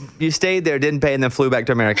you stayed there, didn't pay, and then flew back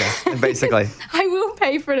to America, basically. I will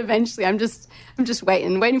pay for it eventually. I'm just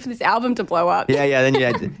waiting for this album to blow up. Yeah. Then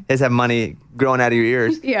you just have money growing out of your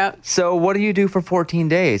ears. Yeah. So what do you do for 14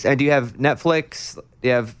 days? And do you have Netflix? Do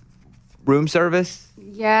you have room service?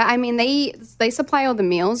 Yeah, I mean, they supply all the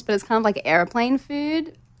meals, but it's kind of like airplane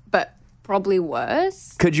food, but probably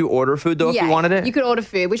worse. Could you order food, though, if you wanted it? You could order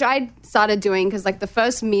food, which I started doing because, like, the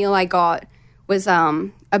first meal I got was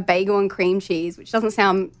a bagel and cream cheese, which doesn't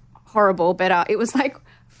sound horrible, but it was, like,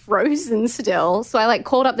 frozen still. So I, like,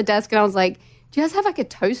 called up the desk and I was like, do you guys have, like, a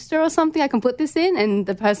toaster or something I can put this in? And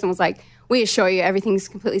the person was like, we assure you everything's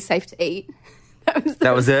completely safe to eat. That was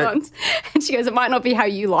the response. And she goes, it might not be how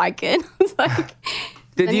you like it. I was like...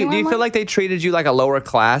 Do you feel like they treated you like a lower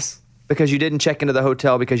class because you didn't check into the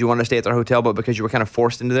hotel because you wanted to stay at their hotel, but because you were kind of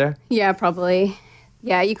forced into there? Yeah, probably.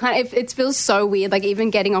 Yeah, you kind of, it feels so weird. Like even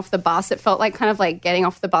getting off the bus, it felt like kind of like getting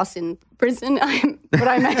off the bus in Brisbane. What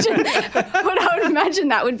I would imagine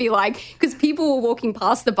that would be like, because people were walking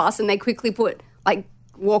past the bus and they quickly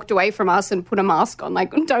walked away from us and put a mask on.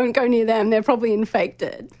 Like, don't go near them. They're probably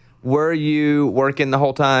infected. Were you working the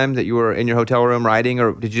whole time that you were in your hotel room writing,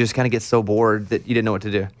 or did you just kind of get so bored that you didn't know what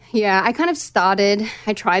to do? Yeah, I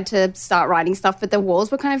tried to start writing stuff, but the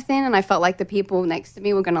walls were kind of thin and I felt like the people next to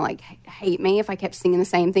me were going to like hate me if I kept singing the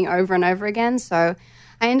same thing over and over again. So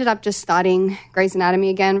I ended up just starting Grey's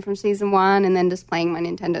Anatomy again from season 1 and then just playing my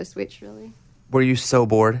Nintendo Switch, really. Were you so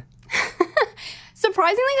bored?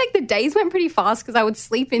 Surprisingly, like the days went pretty fast because I would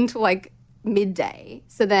sleep until like midday.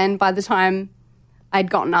 So then by the time I'd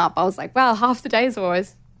gotten up, I was like, wow, half the day's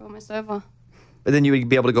almost over. But then you would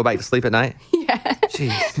be able to go back to sleep at night? Yeah.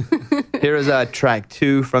 Jeez. Here is track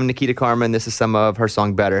 2 from Nikita Carmen. This is some of her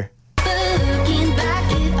song, Better. Looking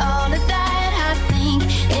back at all of that, I think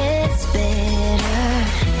it's better.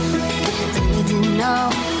 We didn't know,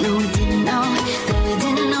 no, we didn't know, that we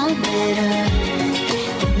didn't know better.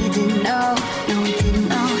 We didn't know, no, we didn't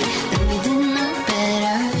know, that we didn't know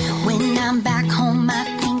better. When I'm back home, I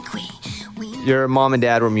think we Your mom and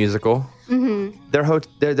dad were musical. Mm-hmm.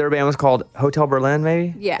 Their band was called Hotel Berlin,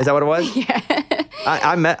 maybe? Yeah. Is that what it was? Yeah.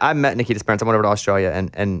 I met Nikita's parents. I went over to Australia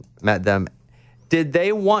and met them. Did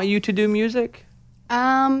they want you to do music? They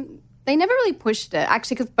never really pushed it,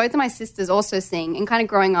 actually, because both of my sisters also sing. And kind of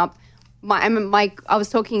growing up, I was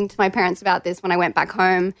talking to my parents about this when I went back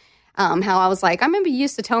home, how I was like, I remember you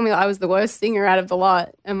used to tell me I was the worst singer out of the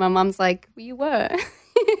lot. And my mom's like, well, you were.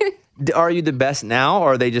 Are you the best now,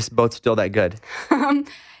 or are they just both still that good?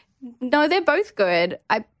 No, they're both good.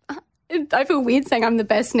 I feel weird saying I'm the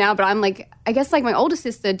best now, but I'm like, I guess like my older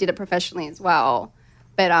sister did it professionally as well.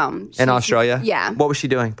 But in Australia? Yeah. What was she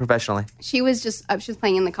doing professionally? She was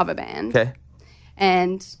playing in the cover band. Okay.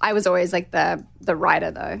 And I was always like the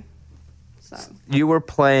writer though. So You were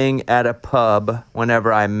playing at a pub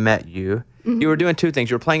whenever I met you. Mm-hmm. You were doing two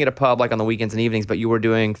things. You were playing at a pub like on the weekends and evenings, but you were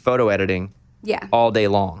doing photo editing yeah. all day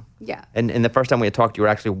long. Yeah. And the first time we had talked, you were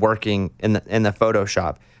actually working in the photo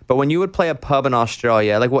shop. But when you would play a pub in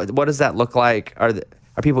Australia, like what does that look like? Are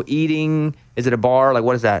people eating? Is it a bar? Like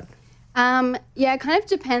what is that? Yeah, it kind of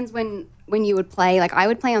depends when you would play. Like I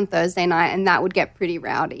would play on Thursday night and that would get pretty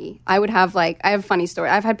rowdy. I have a funny story.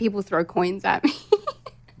 I've had people throw coins at me.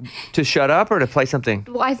 To shut up or to play something?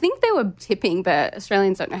 Well, I think they were tipping, but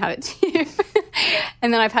Australians don't know how to tip.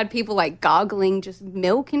 And then I've had people like gargling just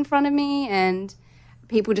milk in front of me, and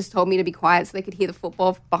people just told me to be quiet so they could hear the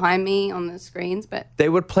football behind me on the screens. But They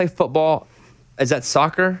would play football. Is that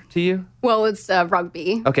soccer to you? well, it's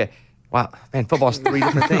rugby. Okay. Wow, man, football's 3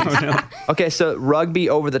 different things. Okay, so rugby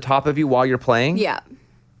over the top of you while you're playing? Yeah.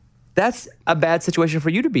 That's a bad situation for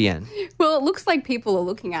you to be in. Well, it looks like people are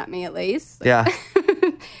looking at me at least. Yeah.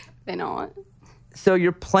 They're not. So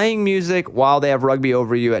you're playing music while they have rugby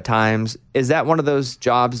over you at times. Is that one of those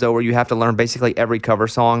jobs, though, where you have to learn basically every cover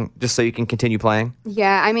song just so you can continue playing?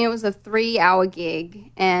 Yeah, I mean, it was a 3-hour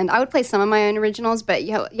gig, and I would play some of my own originals, but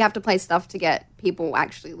you have to play stuff to get people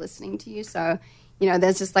actually listening to you. So,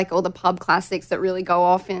 there's just like all the pub classics that really go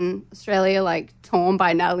off in Australia, like Torn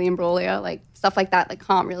by Natalie Imbruglia, like stuff like that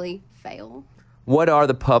can't really fail. What are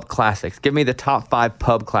the pub classics? Give me the top 5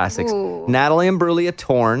 pub classics. Ooh. Natalie Imbruglia,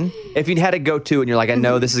 Torn. If you'd had to go to and you're like, I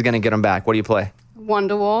know this is going to get them back, what do you play?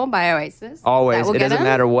 Wonderwall by Oasis. Always. It doesn't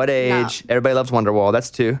matter what age. No. Everybody loves Wonderwall. That's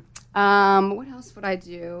 2. What else would I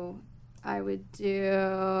do? I would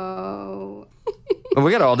do... Well,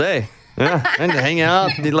 we got all day. Yeah, and hang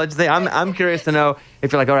out. I'm curious to know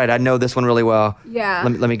if you're like, all right, I know this one really well. Yeah.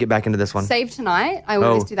 Let me get back into this one. Save Tonight. I would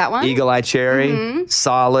always do that one. Eagle Eye Cherry.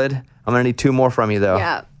 Solid. I'm going to need 2 more from you, though.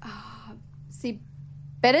 Yeah. See,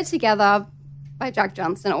 Better Together by Jack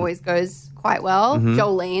Johnson always goes quite well.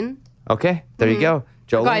 Jolene. Okay, there you go.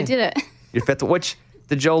 Jolene. Oh, I did it. Your 5th, which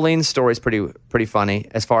the Jolene story is pretty funny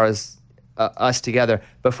as far as us together.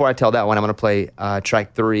 Before I tell that one, I'm going to play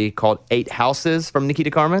track 3 called 8 Houses from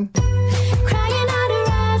Nikita Carmen. Crying out her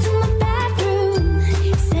eyes in the bathroom,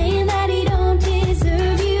 saying that he don't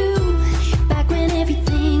deserve you. Back when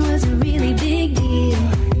everything was a really big deal.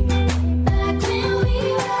 Back when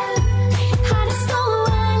we were hot as stone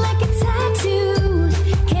wine like a tattoo.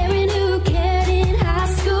 Caring who cared in high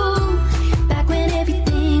school. Back when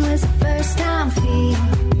everything was a first time feel.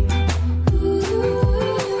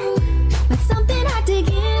 Ooh, but something had to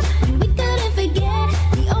give, and we couldn't forget.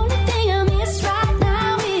 The only thing I miss right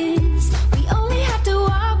now is we only have to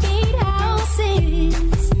walk 8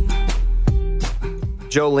 houses.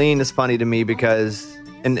 Jolene is funny to me because,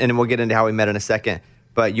 and we'll get into how we met in a second,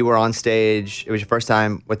 but you were on stage. It was your first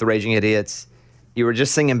time with the Raging Idiots. You were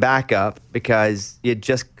just singing backup because you had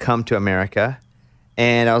just come to America.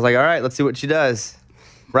 And I was like, all right, let's see what she does.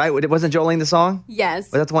 Right? Wasn't Jolene the song?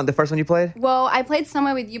 Yes. Was that the first one you played? Well, I played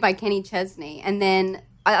Somewhere With You by Kenny Chesney, and then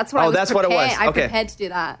that's what I was that's what it was. I Okay. prepared to do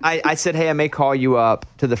that. I said, hey, I may call you up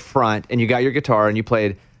to the front, and you got your guitar, and you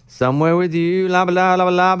played Somewhere With You, la blah, la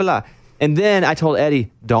blah, blah. And then I told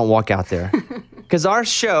Eddie, don't walk out there. Because our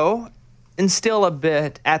show, and still a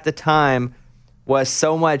bit at the time, was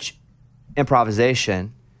so much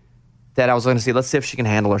improvisation that I was going to see, let's see if she can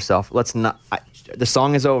handle herself. Let's not. The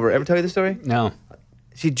song is over. Ever tell you the story? No.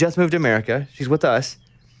 She just moved to America. She's with us.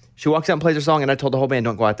 She walks out and plays her song, and I told the whole band,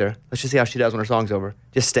 don't go out there. Let's just see how she does when her song's over.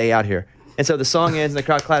 Just stay out here. And so the song ends, and the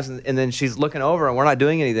crowd claps, and then she's looking over, and we're not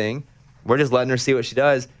doing anything. We're just letting her see what she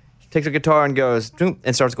does. She takes her guitar and goes, "Doom,"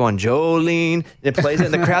 and starts going, Jolene, and it plays it,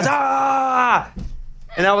 and the crowd's, ah!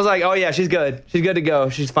 And I was like, oh, yeah, she's good. She's good to go.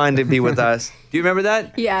 She's fine to be with us. Do you remember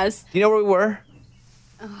that? Yes. Do you know where we were?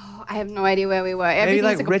 Oh, I have no idea where we were. Maybe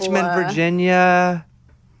Everything's like a Richmond, blur. Virginia.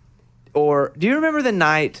 Or do you remember the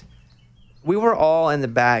night we were all in the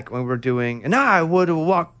back when we were doing, and I would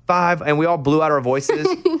walk 5, and we all blew out our voices?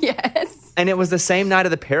 Yes. And it was the same night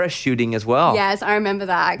of the parachuting as well. Yes, I remember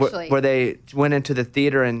that actually. Where they went into the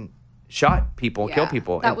theater and shot people, killed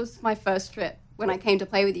people. That was my first trip when I came to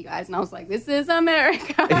play with you guys, and I was like, this is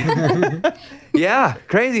America. Yeah,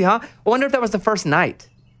 crazy, huh? I wonder if that was the first night.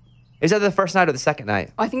 Is that the first night or the second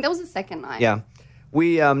night? I think that was the second night. Yeah.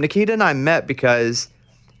 We, Nikita and I met because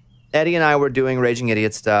Eddie and I were doing Raging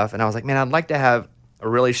Idiot stuff, and I was like, man, I'd like to have a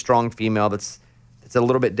really strong female that's a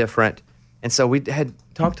little bit different. And so we had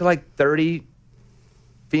talked to like 30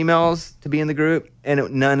 females to be in the group, and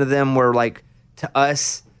none of them were like, to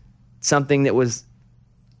us, something that was,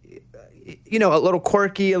 you know, a little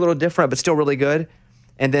quirky, a little different, but still really good.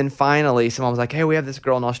 And then finally, someone was like, hey, we have this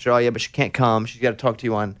girl in Australia, but she can't come. She's got to talk to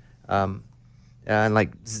you on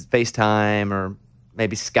like FaceTime or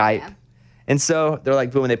maybe Skype. Yeah. And so they're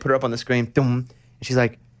like, boom, and they put her up on the screen, boom, and she's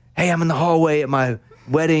like, hey, I'm in the hallway at my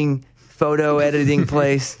wedding photo editing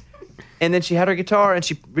place. And then she had her guitar and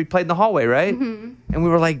she replayed in the hallway, right? Mm-hmm. And we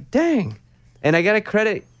were like, dang. And I got to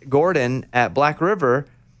credit Gordon at Black River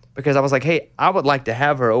because I was like, hey, I would like to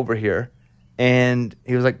have her over here. And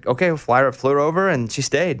he was like, okay, we'll flew her over, and she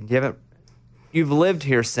stayed. You've lived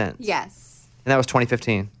here since. Yes. And that was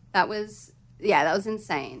 2015. That was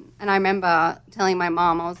insane. And I remember telling my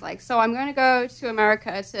mom, I was like, so I'm going to go to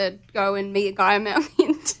America to go and meet a guy I met on the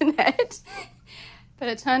internet. But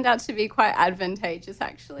it turned out to be quite advantageous,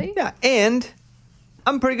 actually. Yeah, and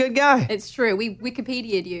I'm a pretty good guy. It's true. We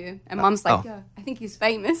Wikipedia'd you. And Mom's like, yeah, I think he's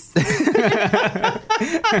famous.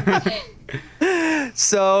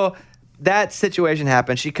 So that situation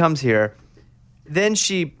happened. She comes here. Then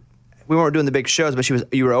we weren't doing the big shows, but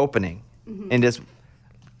you were opening and just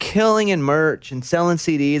killing in merch and selling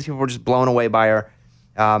CDs. People were just blown away by her.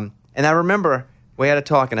 And I remember we had a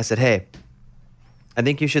talk, and I said, hey, I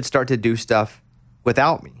think you should start to do stuff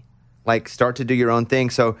without me. Like, start to do your own thing.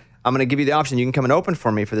 So I'm going to give you the option. You can come and open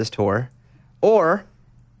for me for this tour, or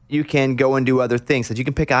you can go and do other things. So you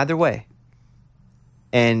can pick either way.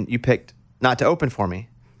 And you picked not to open for me.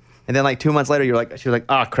 And then like 2 months later, she was like,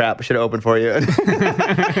 oh, crap, I should have opened for you.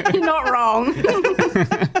 You're not wrong.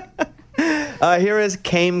 Here is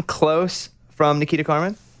Came Close from Nikita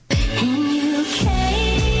Carmen. And you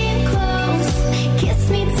came close,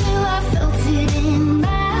 kissed me till I felt it in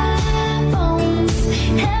my bones,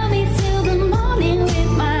 held me till the morning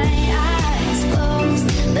with my eyes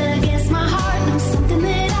closed. But I guess my heart knows something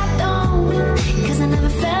that I don't, 'cause I never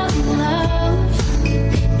felt in love.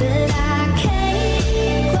 But I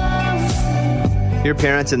came close. Your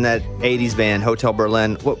parents in that 80s band, Hotel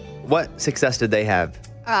Berlin, what success did they have?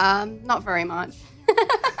 Not very much.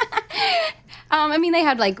 I mean, they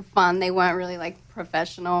had like fun. They weren't really like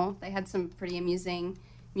professional. They had some pretty amusing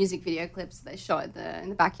music video clips they shot in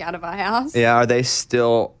the backyard of our house. Yeah, are they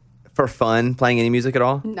still, for fun, playing any music at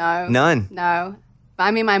all? No. None? No. But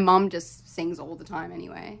I mean, my mom just sings all the time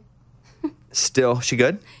anyway. Still, she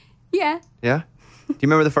good? Yeah. Yeah? Do you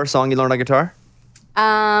remember the first song you learned on guitar?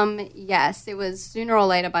 Yes, it was Sooner or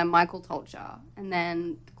Later by Michael Tolcher, and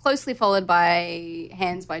then closely followed by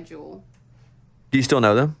Hands by Jewel. Do you still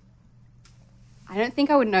know them? I don't think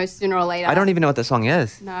I would know Sooner or Later. I don't even know what that song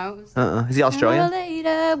is. No. It was Is he Australian? Sooner or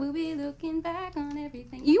later, we'll be looking back on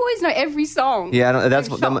everything. You always know every song. Yeah, I'm that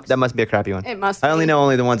shocked. must be a crappy one. It must I only be.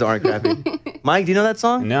 know the ones that aren't crappy. Mike, do you know that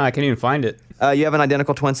song? No, I can't even find it. You have an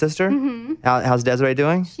identical twin sister? Mm-hmm. How's Desiree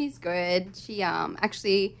doing? She's good. She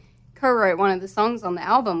actually co-wrote one of the songs on the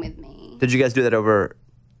album with me. Did you guys do that over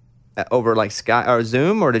like Skype or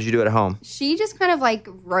Zoom, or did you do it at home? She just kind of like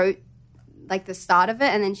wrote like the start of it,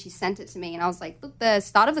 and then she sent it to me, and I was like, look, the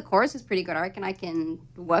start of the chorus is pretty good. I reckon I can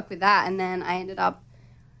work with that. And then I ended up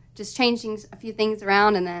just changing a few things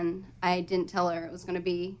around, and then I didn't tell her it was going to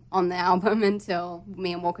be on the album until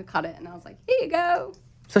me and Walker cut it, and I was like, here you go.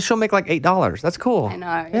 So she'll make like $8. That's cool. I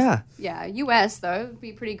know. Yeah. Yeah. US though would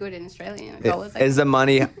be pretty good in Australian dollars. Is the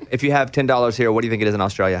money, if you have $10 here, what do you think it is in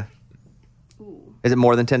Australia? Ooh. Is it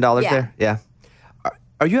more than $10 Yeah. there? Yeah.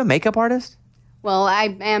 Are you a makeup artist? Well,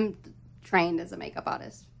 I am trained as a makeup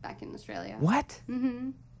artist back in Australia. What?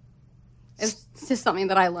 It's just something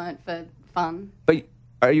that I learned for fun. But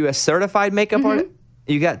are you a certified makeup artist?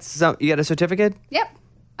 You got a certificate? Yep.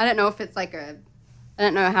 I don't know if it's like I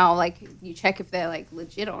don't know how like you check if they're like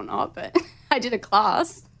legit or not, but I did a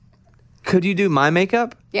class. Could you do my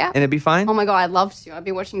makeup? Yeah. And it'd be fine? Oh my God, I'd love to. I've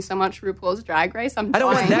been watching so much RuPaul's Drag Race. I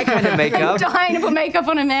don't want that kind of I'm makeup. dying to put makeup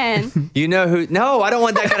on a man. You know who? No, I don't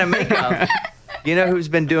want that kind of makeup. You know who's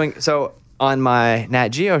been doing so on my Nat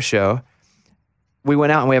Geo show? We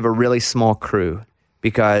went out and we have a really small crew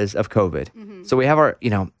because of COVID. So we have our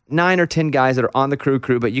 9 or 10 guys that are on the crew,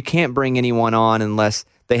 but you can't bring anyone on unless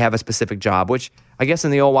they have a specific job. Which I guess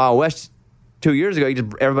in the old Wild West 2 years ago,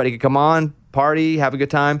 everybody could come on, party, have a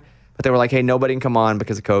good time. But they were like, hey, nobody can come on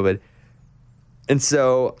because of COVID. And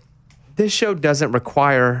so this show doesn't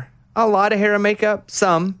require a lot of hair and makeup,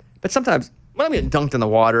 but sometimes when I'm getting dunked in the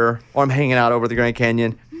water or I'm hanging out over the Grand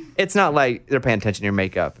Canyon, it's not like they're paying attention to your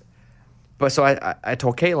makeup. But so I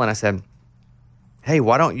told Caitlin, I said, hey,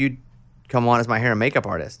 why don't you come on as my hair and makeup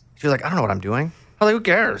artist? She was like, I don't know what I'm doing. I was like, who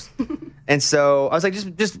cares? And so I was like,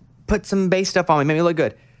 just put some base stuff on me, make me look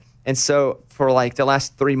good. And so for like the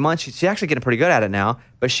last 3 months, she's actually getting pretty good at it now,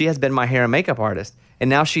 but she has been my hair and makeup artist. And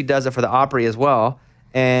now she does it for the Opry as well.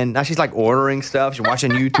 And now she's like ordering stuff. She's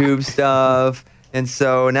watching YouTube stuff. And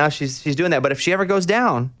so now she's doing that. But if she ever goes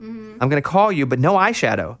down, I'm going to call you, but no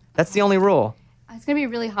eyeshadow. That's the only rule. It's going to be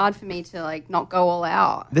really hard for me to like not go all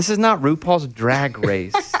out. This is not RuPaul's Drag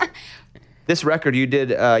Race. This record you did,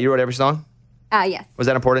 you wrote every song? Yes. Was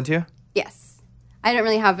that important to you? Yes. I don't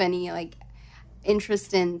really have any like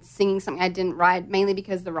interest in singing something I didn't write, mainly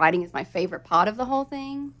because the writing is my favorite part of the whole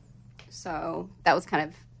thing. So that was kind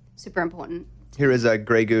of super important. Here is a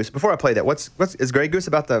Grey Goose. Before I play that, is Grey Goose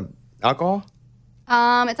about the alcohol?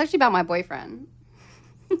 It's actually about my boyfriend.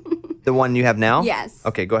 The one you have now? Yes.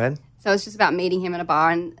 Okay, go ahead. So it's just about meeting him in a bar,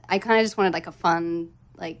 and I kind of just wanted like a fun,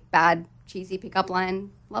 like bad, cheesy pickup line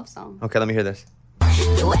love song. Okay, let me hear this.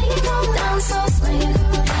 The way you go down so sweet.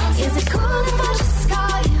 Is it cool if I just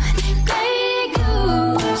call you Grey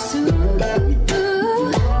Goose?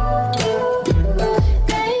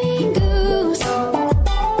 Grey Goose.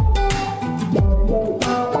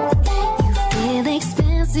 You feel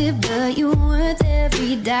expensive, but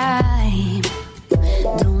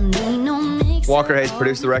Walker Hayes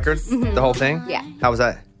produced the record, the whole thing? Yeah. How was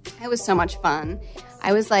that? It was so much fun.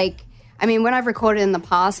 I was like, I mean, when I've recorded in the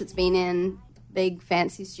past, it's been in big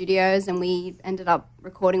fancy studios, and we ended up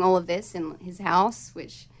recording all of this in his house,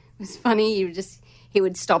 which was funny. He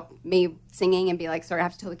would stop me singing and be like, sorry, I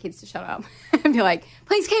have to tell the kids to shut up. And be like,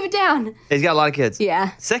 please keep it down. He's got a lot of kids.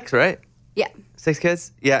 Yeah. 6, right? Yeah. 6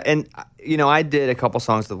 kids? Yeah, and I did a couple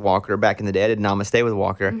songs with Walker back in the day. I did Namaste with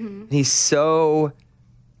Walker. And he's so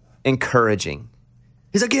encouraging.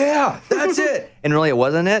 He's like, yeah, that's it. And really it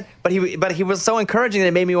wasn't it. But he was so encouraging that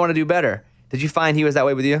it made me want to do better. Did you find he was that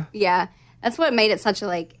way with you? Yeah. That's what made it such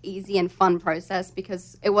a easy and fun process,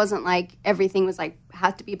 because it wasn't like everything was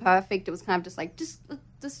had to be perfect. It was kind of just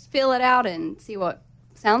just feel it out and see what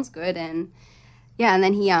sounds good. And yeah, and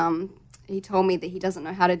then he told me that he doesn't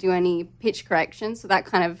know how to do any pitch correction, so that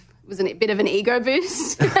kind of was a bit of an ego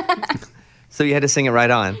boost. So you had to sing it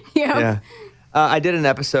right on. Yeah. I did an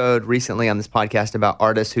episode recently on this podcast about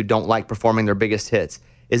artists who don't like performing their biggest hits.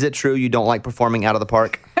 Is it true you don't like performing Out of the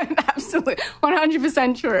Park? Absolutely.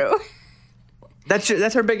 100% true.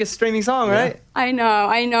 That's her biggest streaming song, right? I know.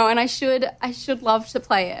 And I should love to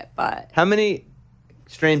play it, but How many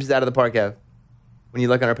streams does Out of the Park have when you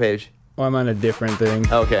look on our page? Well, I'm on a different thing.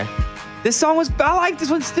 Okay. This song I like this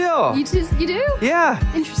one still. you do? Yeah.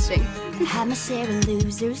 Interesting. Had my share of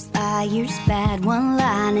losers, liars, bad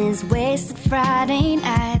one-liners, wasted Friday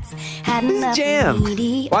nights. Had This is jam.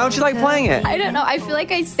 Why don't you like playing it? I don't know. I feel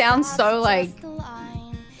like I sound so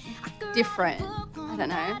different. I don't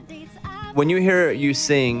know. When you hear you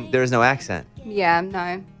sing, there is no accent. Yeah,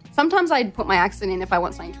 no. Sometimes I'd put my accent in if I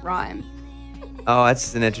want something to rhyme. Oh,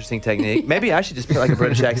 that's an interesting technique. Maybe I should just put a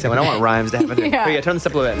British accent when I want rhymes to happen. Yeah. Here you go, turn this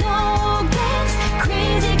up a little bit. No games,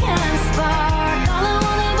 crazy kind of spark. All I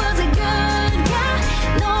wanted was a good guy.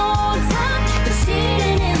 No time for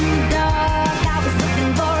cheating in the dark. I was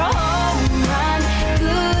looking for a home run,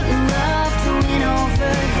 good love to win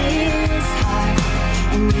over this heart,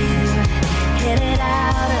 and you hit it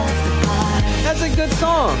out of the park. That's a good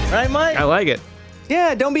song, right, Mike? I like it.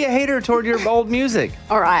 Yeah, don't be a hater toward your old music.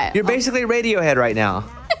 All right. You're basically Radiohead right now.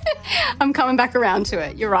 I'm coming back around to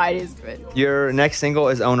it. You're right, it is good. Your next single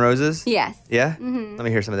is Own Roses? Yes. Yeah? Let me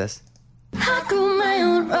hear some of this. I grew my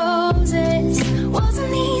own roses.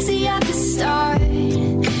 Wasn't easy at the start.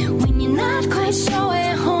 When you're not quite sure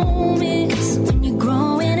where home is. When you're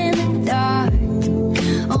growing in the dark.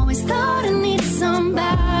 Always thought I needed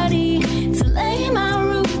somebody to lay my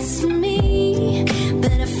roots for me.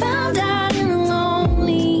 But I found out in the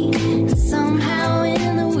lonely and somehow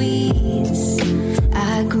in the weeds.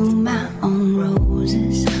 I grew my own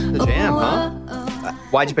roses. The jam, huh?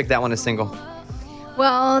 Why'd you pick that one as single?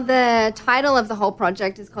 Well, the title of the whole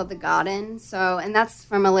project is called The Garden. And that's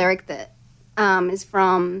from a lyric that is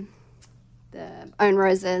from the Own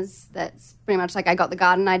Roses. That's pretty much I got the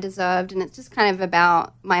garden I deserved. And it's just kind of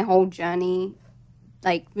about my whole journey,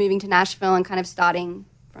 moving to Nashville and kind of starting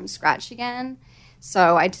from scratch again.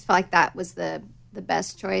 So I just felt like that was the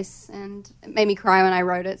best choice. And it made me cry when I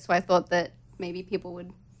wrote it. So I thought that maybe people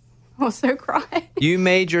would also cry. You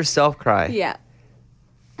made yourself cry. Yeah.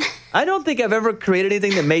 I don't think I've ever created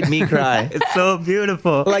anything that made me cry. It's so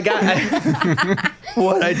beautiful. What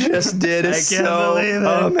I just did is I can't so believe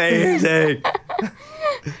it. amazing.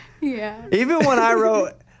 Yeah. Even when I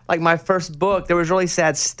wrote my first book, there was really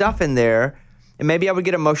sad stuff in there, and maybe I would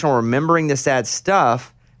get emotional remembering the sad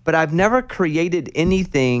stuff, but I've never created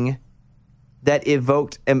anything that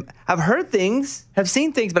evoked. I've heard things, have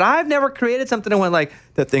seen things, but I've never created something that went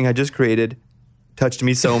that thing I just created touched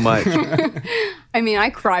me so much. I mean, I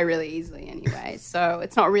cry really easily anyway, so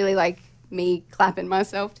it's not really me clapping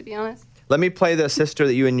myself, to be honest. Let me play the sister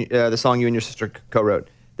that the song you and your sister co-wrote.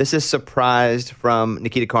 This is Surprised from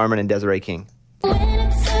Nikita Carmen and Desiree King. When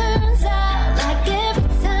it turns out like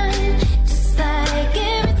every time, just like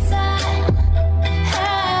every time,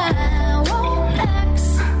 I won't act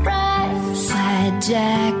surprised. Side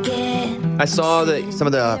jacket. I saw that some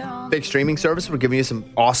of the big streaming services were giving you some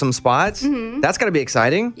awesome spots. Mm-hmm. That's got to be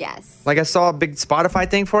exciting. Yes. I saw a big Spotify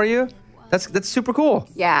thing for you. That's super cool.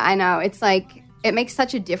 Yeah, I know. It's it makes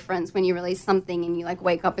such a difference when you release something and you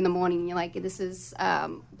wake up in the morning and you're this is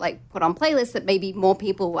put on playlists that maybe more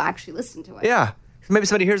people will actually listen to it. Yeah. Maybe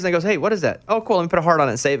somebody hears it and goes, hey, what is that? Oh, cool. Let me put a heart on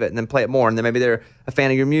it and save it and then play it more. And then maybe they're a fan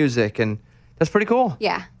of your music. And that's pretty cool.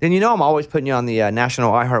 Yeah. And I'm always putting you on the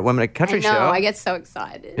National iHeart Women Country I know. Show. I get so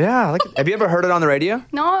excited. Yeah. Have you ever heard it on the radio?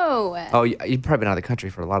 No. Oh, you've probably been out of the country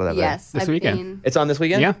for a lot of that. Yes. This I've weekend. been. It's on this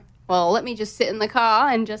weekend? Yeah. Well, let me just sit in the car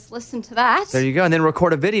and just listen to that. There you go. And then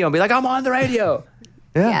record a video and be like, I'm on the radio.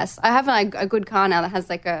 Yeah. Yes. I have a good car now that has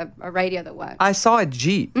a radio that works. I saw a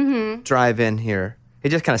Jeep drive in here. He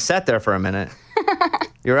just kind of sat there for a minute.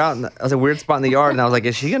 You're out in a weird spot in the yard, and I was like,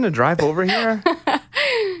 is she going to drive over here? I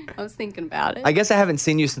was thinking about it. I guess I haven't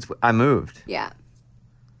seen you since I moved. Yeah.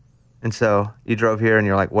 And so you drove here, and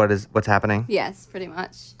you're like, what's happening? Yes, pretty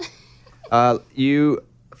much.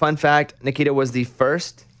 Fun fact, Nikita was the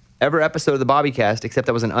first ever episode of the Bobbycast, except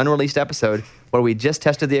that was an unreleased episode where we just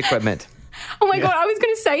tested the equipment. Oh my God, I was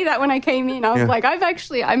going to say that when I came in. I was like, I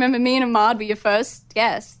remember me and Ahmad were your first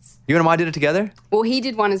guests. You and Ahmad did it together? Well, he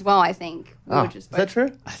did one as well, I think. Is that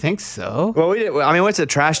true? I think so. Well, we did. I mean, we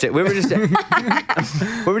trashed it. We were just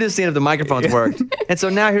we were just seeing if the microphones worked. And so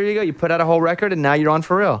now here you go. You put out a whole record, and now you're on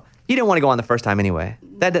for real. You didn't want to go on the first time anyway.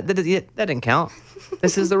 That didn't count.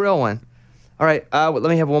 This is the real one. All right. Let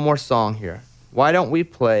me have one more song here. Why don't we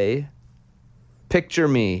play Picture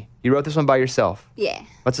Me? You wrote this one by yourself. Yeah.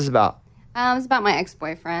 What's this about? It's about my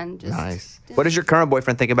ex-boyfriend. Nice. What does your current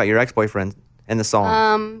boyfriend think about your ex-boyfriend and the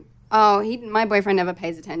song? My boyfriend never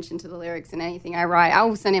pays attention to the lyrics and anything I write. I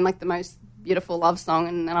will send him like the most beautiful love song,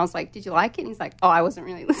 and then I was like, "Did you like it?" And he's like, "Oh, I wasn't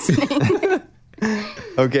really listening."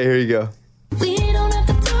 Okay, here you go. We don't have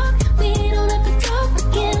to talk, we don't have to talk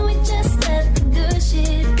again. We just let the good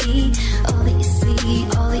shit be. All that you see,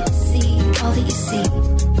 all that you see, all that you see.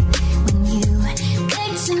 When you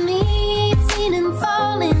picture me, teen and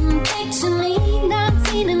falling, picture me,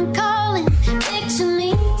 19 and calling, picture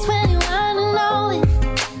me, 21 and rolling.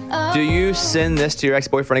 Oh. Do you send this to your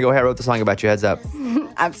ex-boyfriend and go, "Hey, I wrote the song about you, heads up"?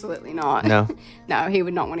 Absolutely not. No? No, he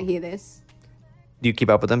would not want to hear this. Do you keep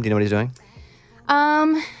up with him? Do you know what he's doing?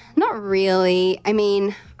 Not really. I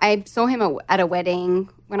mean, I saw him at a wedding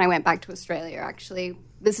when I went back to Australia, actually.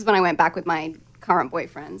 This is when I went back with my current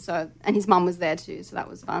boyfriend, and his mum was there too, so that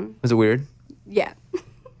was fun. Was it weird? Yeah.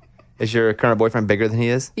 Is your current boyfriend bigger than he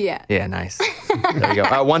is? Yeah. Yeah, nice. There you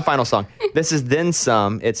go. One final song. This is Then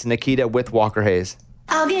Some. It's Nikita with Walker Hayes.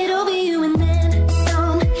 I'll get over you and then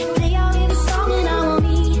some. Play all in the song and I won't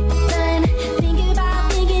even thinking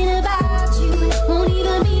about you. Won't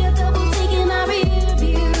even be a double take in my rear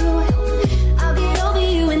view. I'll get over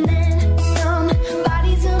you and then some.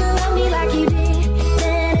 Body's gonna love me like you did.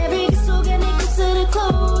 Then every kiss will get me closer to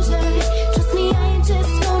closure. Trust me, I ain't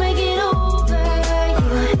just gonna get over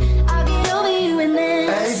you. I'll get over you and then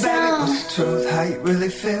Hey, some. baby, what's the truth? How you really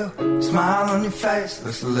feel? Smile on your face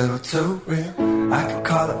looks a little too real. I could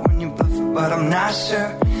call it when you bluff it, but I'm not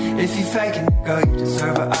sure. If you faking it, girl, you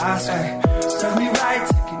deserve an Oscar. Serve me right,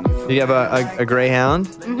 taking you for You have a greyhound?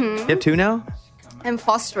 Mm-hmm. You have two now? I'm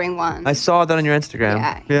fostering one. I saw that on your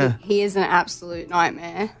Instagram. Yeah. He is an absolute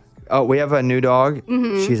nightmare. Oh, we have a new dog.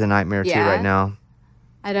 Mm-hmm. She's a nightmare too Yeah. right now.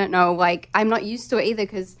 I don't know, I'm not used to it either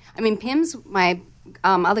because, Pim's my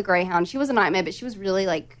other greyhound. She was a nightmare, but she was really,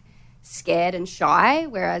 scared and shy,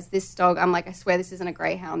 whereas this dog, I'm like, I swear this isn't a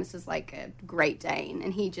greyhound. This is like a Great Dane,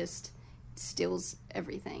 and he just steals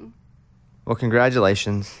everything. Well,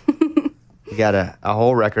 congratulations. You got a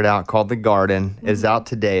whole record out called The Garden. It is out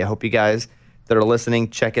today. I hope you guys that are listening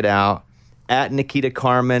check it out. At Nikita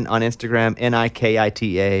Carmen on Instagram, Nikita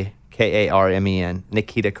Karmen.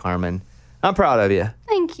 Nikita Carmen. I'm proud of you.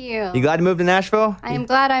 Thank you. You glad to move to Nashville? I am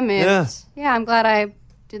glad I moved. Yeah. Yeah, I'm glad I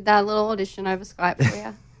did that little audition over Skype for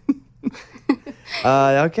you.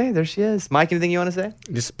 Okay, there she is. Mike, anything you want to say?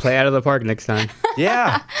 Just play out of the park next time.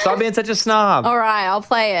 Yeah. Stop being such a snob. All right, I'll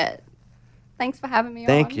play it. Thanks for having me on.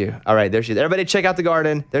 Thank you. All right, there she is. Everybody check out The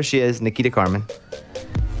Garden. There she is, Nikita Carmen.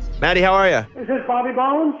 Maddie, how are you? Is this Bobby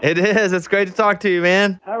Bones? It is. It's great to talk to you,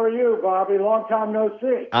 man. How are you, Bobby? Long time no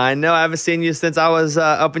see. I know. I haven't seen you since I was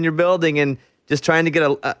up in your building and just trying to get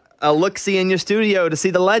a look-see in your studio to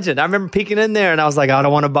see the legend. I remember peeking in there, and I was like, I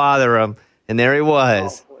don't want to bother him. And there he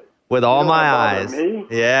was with all my eyes. Me?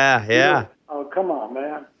 Yeah. Oh, come on,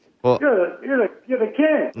 man. Well, You're the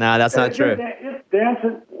king. nah, that's not true. You're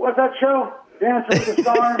dancing. What's that show? Dancing with the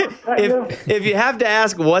Stars. Is that you? If you have to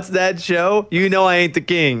ask what's that show, you know I ain't the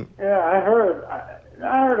king. Yeah, I heard.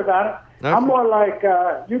 I heard about it. Okay. I'm more like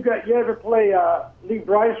you ever play Lee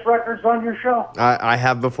Bryce records on your show? I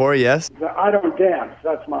have before, yes. I don't dance.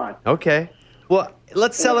 That's mine. Okay. Well,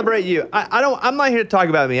 let's celebrate you. I'm not here to talk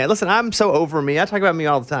about me. Listen, I'm so over me. I talk about me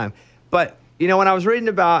all the time. But, when I was reading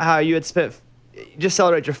about how you had just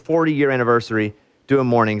celebrate your 40-year anniversary doing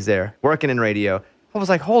mornings there, working in radio, I was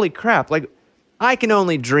like, holy crap. I can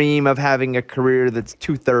only dream of having a career that's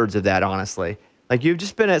 2/3 of that, honestly. You've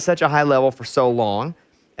just been at such a high level for so long.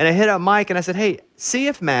 And I hit up Mike and I said, hey, see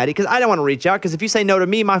if Maddie, because I don't want to reach out, because if you say no to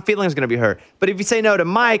me, my feelings are going to be hurt. But if you say no to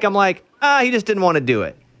Mike, I'm like, he just didn't want to do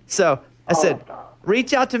it. So I said,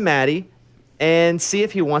 reach out to Maddie and see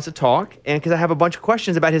if he wants to talk, and because I have a bunch of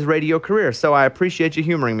questions about his radio career. So I appreciate you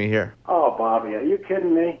humoring me here. Oh, Bobby, are you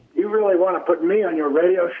kidding me? You really want to put me on your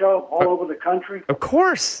radio show all over the country? Of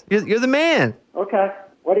course. You're the man. Okay.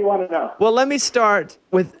 What do you want to know? Well, let me start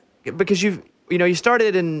with, because you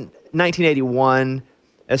started in 1981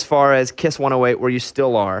 as far as Kiss 108, where you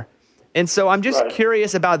still are. And so I'm just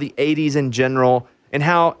curious about the 80s in general and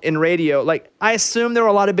how in radio, like I assume there were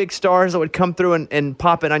a lot of big stars that would come through and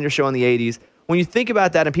pop in on your show in the 80s. When you think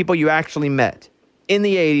about that and people you actually met in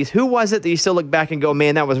the 80s, who was it that you still look back and go,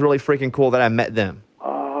 man, that was really freaking cool that I met them?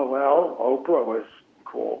 Well, Oprah was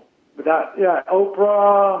cool. But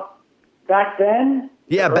Oprah back then?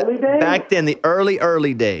 Yeah, early days? Back then, the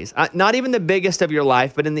early days. Not even the biggest of your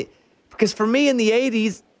life, but because for me in the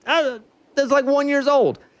 80s, I was like 1 year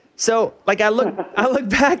old. So like I look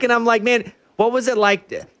back and I'm like, man, what was it like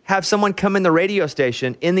to have someone come in the radio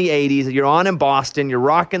station in the 80s? You're on in Boston, you're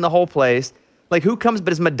rocking the whole place. Like who comes,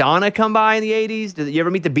 but does Madonna come by in the 80s? Did you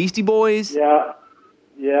ever meet the Beastie Boys? Yeah,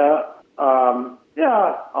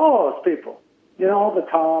 all those people. You know, all the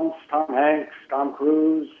Toms, Tom Hanks, Tom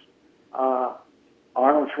Cruise,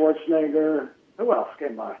 Arnold Schwarzenegger. Who else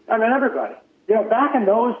came by? I mean, everybody. You know, back in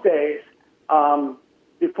those days,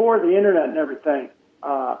 before the internet and everything,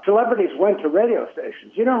 celebrities went to radio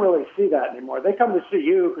stations. You don't really see that anymore. They come to see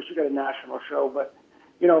you because you got a national show. But,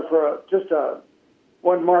 you know, for just a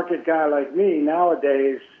one market guy like me,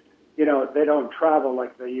 nowadays, you know, they don't travel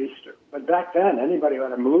like they used to. But back then, anybody who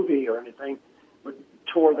had a movie or anything would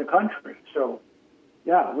tour the country. So,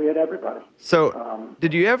 yeah, we had everybody. So,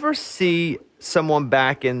 did you ever see someone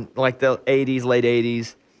back in like the 80s, late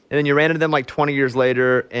 80s, and then you ran into them like 20 years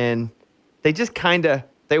later, and they just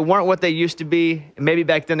they weren't what they used to be, and maybe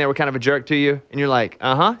back then they were kind of a jerk to you, and you're like,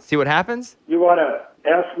 see what happens? You want to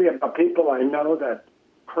ask me about people I know that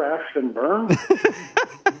crashed and burned?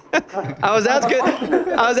 I was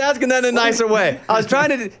asking that in a nicer way. I was trying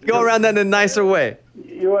to go around that in a nicer way.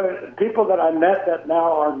 You want people that I met that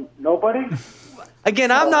now are nobody?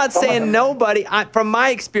 Again, I'm not saying nobody. From my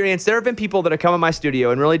experience, there have been people that have come in my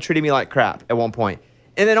studio and really treated me like crap at one point.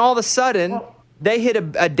 And then all of a sudden, they hit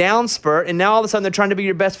a down spurt, and now all of a sudden they're trying to be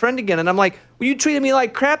your best friend again. And I'm like, well, you treated me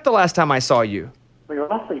like crap the last time I saw you. Well,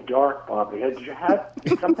 you're awfully dark, Bobby. Did you have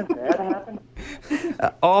something bad happen?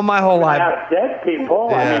 All my whole life. I have dead people.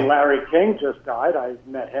 Yeah. I mean, Larry King just died. I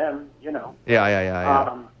met him, you know.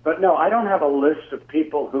 Yeah. But no, I don't have a list of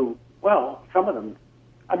people who, well, some of them.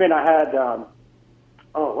 I mean, I had,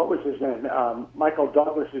 what was his name? Michael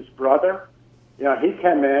Douglas's brother. You know, he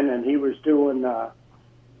came in and he was doing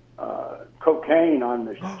cocaine on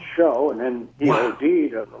the show, and then he OD'd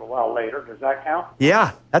a little while later. Does that count?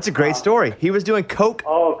 Yeah, that's a great story. He was doing coke.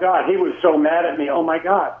 Oh, God, he was so mad at me. Oh, my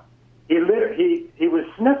God. He was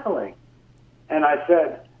sniffling. And I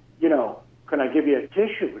said, you know, can I give you a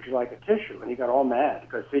tissue? Would you like a tissue? And he got all mad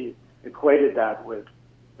because he equated that with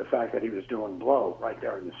the fact that he was doing blow right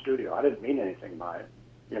there in the studio. I didn't mean anything by it,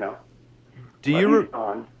 you know. Do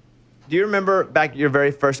you remember back your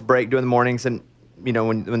very first break doing the mornings and, you know,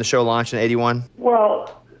 when the show launched in 81?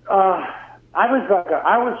 Well, I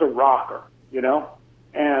was a rocker, you know,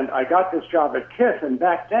 and I got this job at KISS, and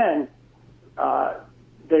back then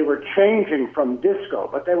they were changing from disco,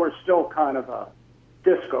 but they were still kind of a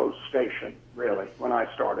disco station, really, when I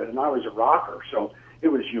started, and I was a rocker, so it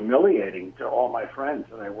was humiliating to all my friends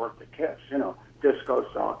that I worked at KISS, you know, disco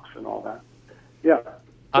socks and all that. Yeah,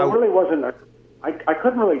 so it really wasn't I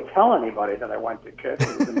couldn't really tell anybody that I went to KISS.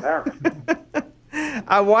 It was embarrassing.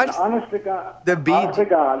 I watched honest to God, the beat. Honest to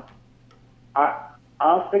God,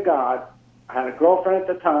 I had a girlfriend at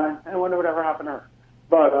the time. I wonder whatever happened to her.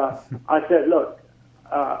 But I said, look,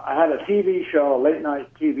 I had a TV show, a late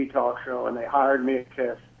night TV talk show, and they hired me at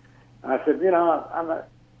KISS. And I said, you know,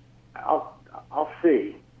 I'll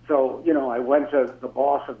see. So, you know, I went to the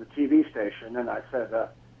boss of the TV station, and I said,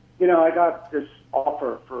 you know, I got this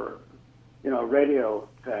offer for, you know, a radio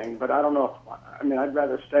thing, but I don't know I'd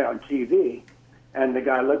rather stay on TV. And the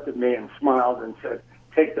guy looked at me and smiled and said,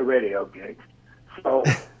 take the radio gig. So,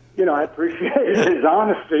 you know, I appreciated his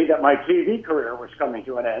honesty that my TV career was coming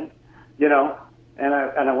to an end, you know. And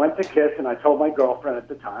I went to KISS, and I told my girlfriend at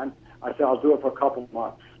the time, I said, I'll do it for a couple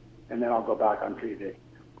months, and then I'll go back on TV.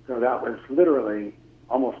 So that was literally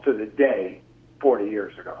almost to the day 40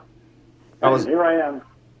 years ago. And here I am,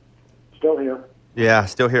 still here. Yeah,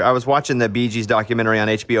 still here. I was watching the Bee Gees documentary on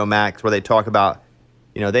HBO Max where they talk about,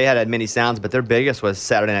 you know, they had many sounds, but their biggest was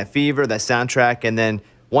Saturday Night Fever, that soundtrack. And then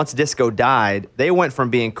once disco died, they went from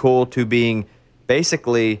being cool to being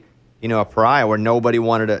basically, you know, a pariah where nobody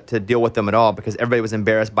wanted to deal with them at all because everybody was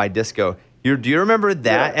embarrassed by disco. Do you remember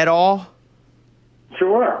that at all?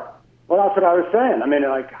 Sure. Well, that's what I was saying. I mean,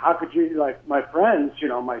 like, how could you, like, my friends, you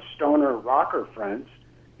know, my stoner rocker friends,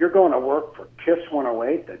 you're going to work for Kiss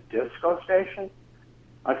 108, the disco station?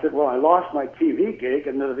 I said, well, I lost my TV gig,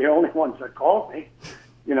 and they're the only ones that called me.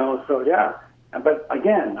 You know, so yeah. But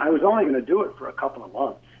again, I was only going to do it for a couple of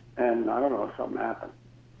months, and I don't know, something happened.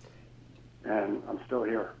 And I'm still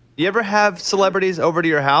here. You ever have celebrities over to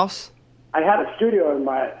your house? I had a studio in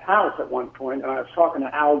my house at one point, and I was talking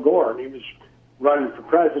to Al Gore, and he was running for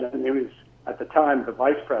president, and he was, at the time, the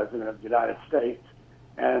vice president of the United States.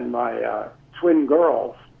 And my twin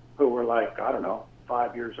girls, who were like, I don't know,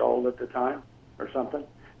 5 years old at the time or something,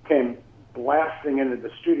 came blasting into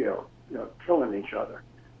the studio, you know, killing each other,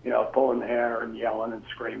 you know, pulling hair and yelling and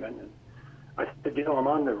screaming. And I said, you know, I'm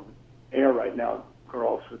on the air right now,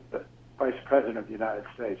 girls, with the vice president of the United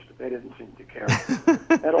States, but they didn't seem to care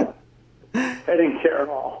at all. They didn't care at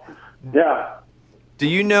all. Yeah. Do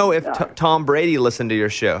you know if Tom Brady listened to your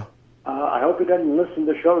show? I hope he doesn't listen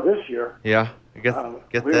to the show this year. Yeah, I get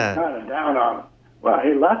we that. were kind of down on him. Well,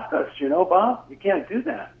 he left us, you know, Bob. You can't do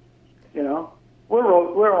that. You know,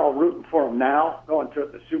 we're all rooting for him now, going to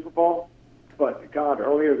the Super Bowl. But God,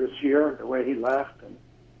 earlier this year, the way he left, and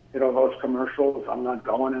you know those commercials, I'm not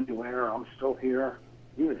going anywhere. I'm still here.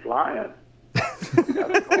 He was lying. That's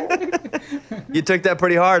cool. You took that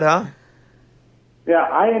pretty hard, huh? Yeah,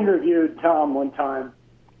 I interviewed Tom one time,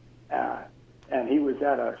 and he was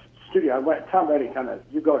at a studio. I went. Tom Brady kind of,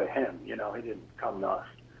 you go to him, you know. He didn't come to us,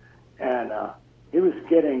 and he was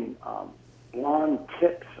getting blonde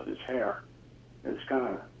tips of his hair. It was kind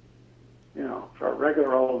of, you know, for a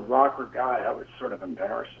regular old rocker guy, that was sort of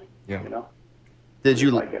embarrassing. Yeah. You know. Did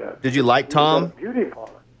you like Tom? Beauty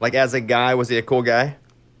parlor. Like as a guy, was he a cool guy?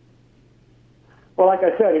 Well, like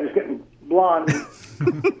I said, he was getting blonde tips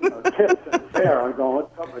in his hair. I'm going,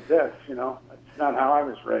 what's up with this? You know, that's not how I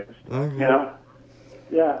was raised. Mm-hmm. You know.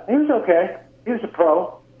 Yeah, he was okay. He was a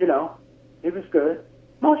pro. You know, he was good.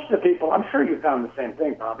 Most of the people, I'm sure you found the same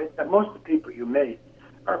thing, Bobby, that most of the people you meet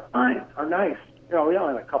are fine, are nice. You know, we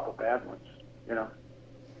only had a couple bad ones, you know.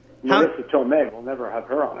 Marissa Tomei, we'll never have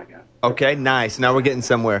her on again. Okay, nice. Now we're getting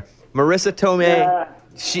somewhere. Marissa Tomei,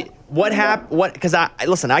 what happened? What? Because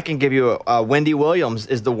listen, I can give you Wendy Williams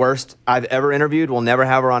is the worst I've ever interviewed. We'll never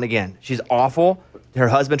have her on again. She's awful. Her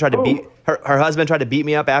husband tried to beat her husband tried to beat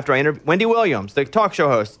me up after I interviewed Wendy Williams, the talk show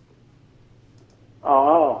host.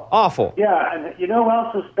 Oh. Awful. Yeah, and you know who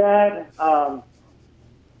else was bad?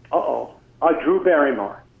 Drew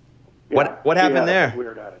Barrymore. Yeah, what happened had there? A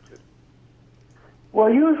weird attitude. Well,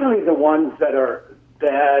 usually the ones that are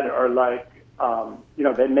bad are like, you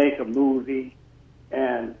know, they make a movie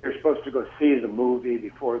and you're supposed to go see the movie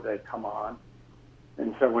before they come on.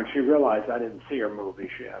 And so when she realized I didn't see her movie,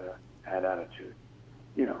 she had attitude.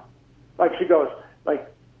 You know, like she goes,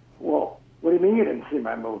 like, well, what do you mean you didn't see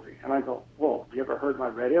my movie? And I go, well, have you ever heard my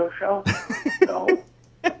radio show? No.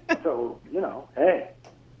 So, you know, hey,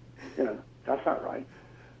 you know, that's not right.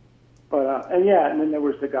 But, and then there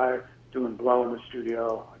was the guy doing blow in the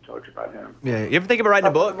studio. I told you about him. Yeah, you ever think about writing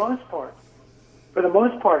a book? For the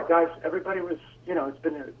most part, guys, everybody was, you know, it's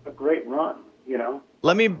been a great run, you know.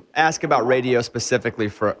 Let me ask about radio specifically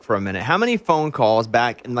for a minute. How many phone calls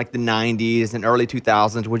back in like the 90s and early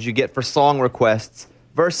 2000s would you get for song requests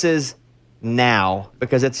versus now?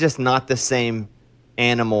 Because it's just not the same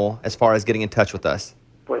animal as far as getting in touch with us.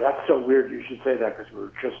 Boy, that's so weird you should say that because we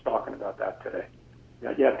were just talking about that today.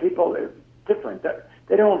 Yeah, people are different.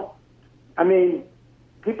 They don't, I mean,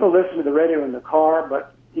 people listen to the radio in the car,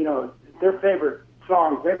 but, you know, their favorite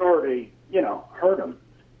songs, they've already, you know, heard them.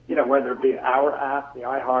 You know, whether it be our app, the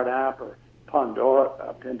iHeart app, or Pandora,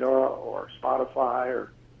 or Spotify,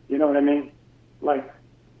 or, you know what I mean? Like,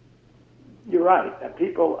 you're right. And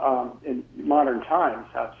people in modern times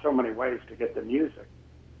have so many ways to get the music.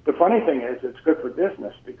 The funny thing is, it's good for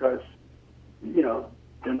business because, you know,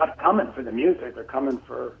 they're not coming for the music. They're coming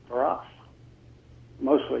for us.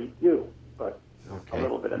 Mostly you, but a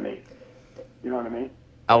little bit of me. You know what I mean?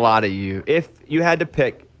 A lot of you. If you had to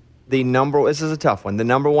pick this is a tough one, the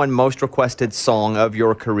number one most requested song of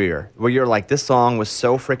your career, where you're like, this song was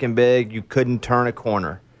so freaking big, you couldn't turn a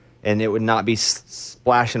corner, and it would not be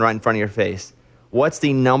splashing right in front of your face. What's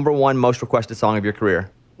the number one most requested song of your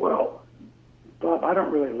career? Well, Bob, I don't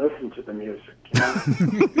really listen to the music,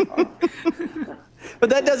 you know?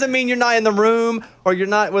 But that doesn't mean you're not in the room or you're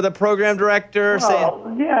not with a program director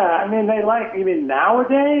saying... Yeah, I mean,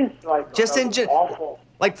 nowadays, like, just awful.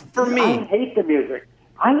 Like, for me... I hate the music.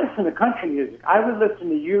 I listen to country music. I would listen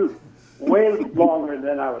to you way longer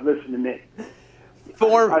than I would listen to me.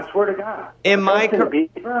 I swear to God. Justin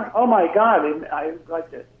Bieber? Oh, my God. I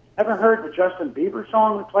like it. Ever heard the Justin Bieber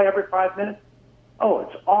song we play every 5 minutes? Oh,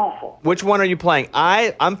 it's awful. Which one are you playing?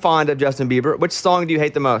 I'm fond of Justin Bieber. Which song do you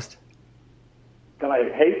hate the most? that I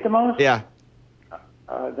hate the most. Yeah.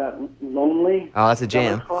 That Lonely. Oh, that's a Is that what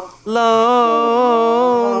jam. it's called?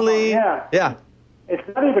 Lonely. Yeah. Yeah. It's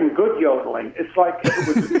not even good yodeling. It's like if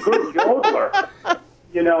it was a good yodeler, I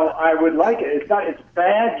would like it. It's not. It's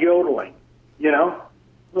bad yodeling.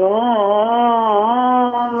 Lonely.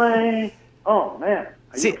 Oh man,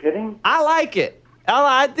 are you kidding? I like it.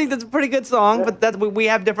 I think that's a pretty good song, but we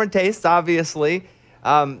have different tastes, obviously.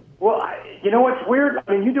 Well, you know what's weird?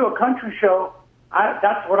 I mean, you do a country show.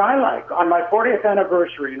 That's what I like. On my 40th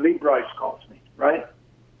anniversary, Lee Brice calls me, right?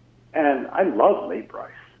 And I love Lee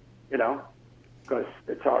Brice, because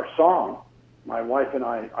it's our song. My wife and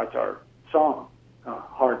I, it's our song,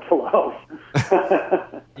 Hard to Love.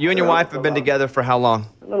 You and your wife have been together for how long?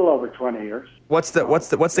 A little over 20 years. What's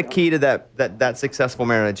the key to that successful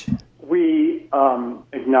marriage? We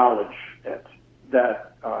acknowledge it,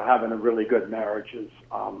 that having a really good marriage is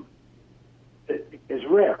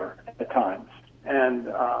rare at times, and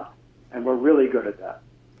we're really good at that.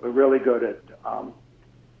 We're really good at.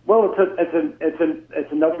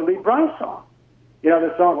 It's another Lee Brice song.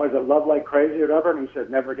 The song was it "Love Like Crazy" or whatever, and he said,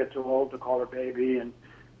 "Never get too old to call her baby," and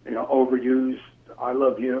overused "I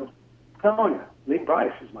Love You." I'm telling you, Lee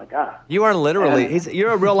Brice is my guy. You are literally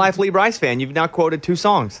you're a real life Lee Brice fan. You've now quoted 2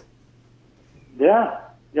 songs. Yeah.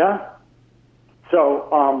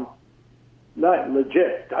 So, not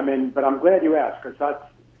legit. I mean, but I'm glad you asked, because that's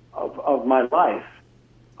of my life.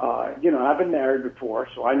 I've been married before,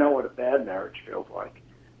 so I know what a bad marriage feels like.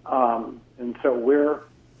 And so we're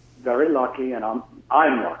very lucky, and I'm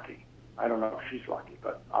lucky. I don't know if she's lucky,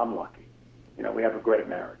 but I'm lucky. We have a great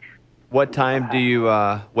marriage. What time do you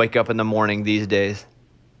wake up in the morning these days?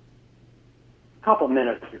 A couple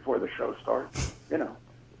minutes before the show starts,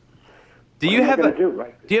 Do you have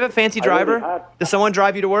a fancy driver? Does someone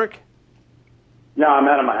drive you to work? No, I'm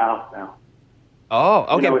out of my house now.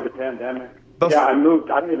 Oh, okay. With the pandemic. Yeah, I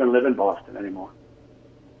moved. I don't even live in Boston anymore.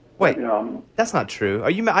 Wait, that's not true. Are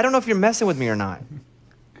you? I don't know if you're messing with me or not.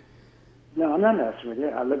 No, I'm not messing with you.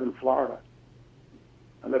 I live in Florida.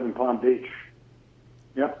 I live in Palm Beach.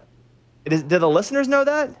 Yep. Do the listeners know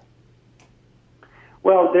that?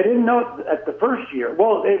 Well, they didn't know at the first year.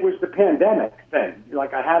 Well, it was the pandemic thing.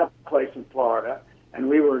 Like, I had a place in Florida, and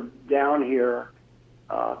we were down here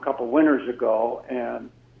a couple winters ago,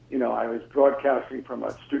 and, I was broadcasting from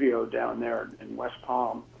a studio down there in West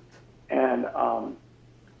Palm. And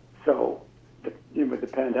so, with the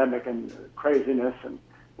pandemic and craziness, and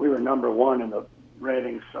we were #1 in the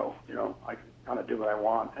ratings, so, I could kind of do what I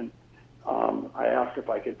want. And I asked if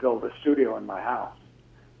I could build a studio in my house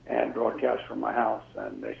and broadcast from my house,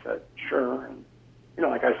 and they said sure. And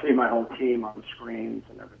like, I see my whole team on screens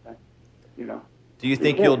and everything. Do you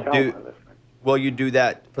think will you do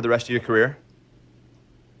that for the rest of your career?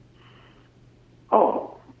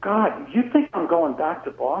 Oh God, you think I'm going back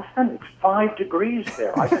to Boston? It's 5 degrees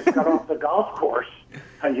there. I just got off the golf course.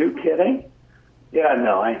 Are you kidding? Yeah,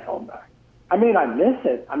 no, I ain't going back. I mean, I miss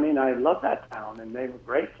it. I mean, I love that town, and they were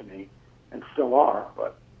great to me, and still are.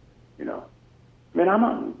 But I mean, I'm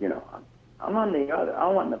on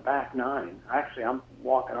the back 9. Actually, I'm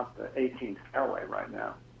walking up the 18th fairway right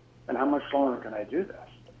now. And how much longer can I do this?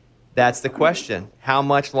 That's the question. How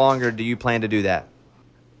much longer do you plan to do that?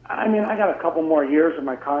 I mean, I got a couple more years of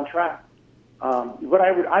my contract.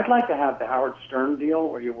 I'd like to have the Howard Stern deal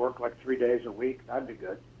where you work like 3 days a week. That'd be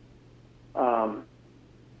good.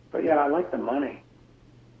 But yeah, I like the money.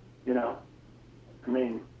 I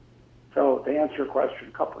mean, so to answer your question,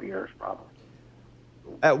 a couple of years probably.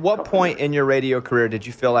 At what point in your radio career did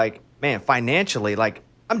you feel like, man, financially, like,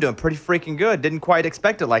 I'm doing pretty freaking good. Didn't quite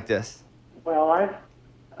expect it like this. Well, I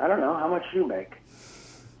don't know how much you make.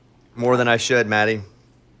 More than I should, Maddie.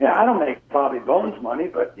 Yeah, I don't make Bobby Bones money,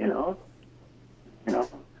 but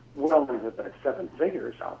well into the 7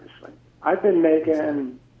 figures, obviously. I've been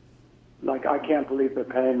making, like, I can't believe they're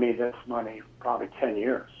paying me this money probably 10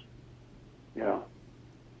 years.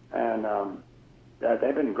 And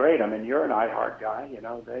they've been great. I mean, you're an iHeart guy.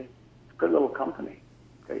 They good little company.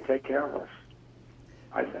 They take care of us,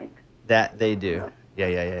 I think. That they do.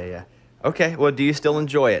 Yeah. Okay, well, do you still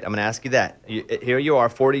enjoy it? I'm going to ask you that. Here you are,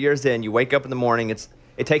 40 years in. You wake up in the morning.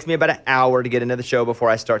 It takes me about an hour to get into the show before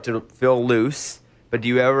I start to feel loose. But do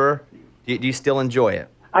you still enjoy it?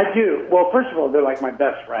 I do. Well, first of all, they're like my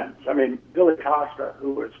best friends. I mean, Billy Costa,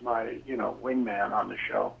 who was my, wingman on the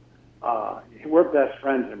show, we're best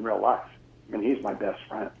friends in real life. I mean, he's my best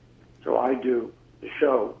friend. So I do the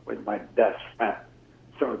show with my best friend.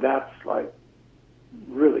 So that's, like,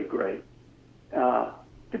 really great.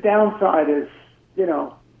 The downside is,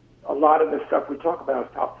 a lot of the stuff we talk about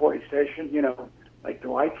is Top 40 station, like,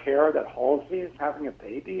 do I care that Halsey is having a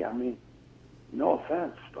baby? I mean, No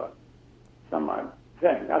offense, but it's not my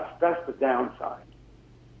thing. That's the downside,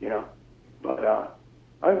 you know. But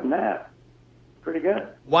other than that, pretty good.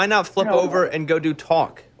 Why not flip You know, over and go do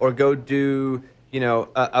talk or go do,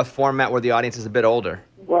 a format where the audience is a bit older?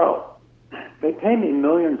 Well, they pay me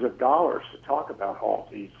millions of dollars to talk about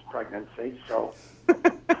Halsey's pregnancy, so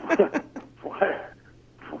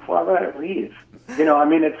why would I leave?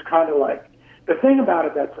 It's kind of like, the thing about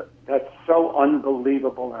it that's so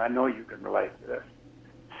unbelievable, and I know you can relate to this,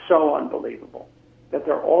 so unbelievable, that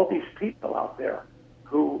there are all these people out there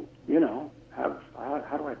who, have,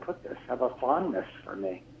 how do I put this, have a fondness for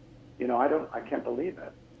me. I can't believe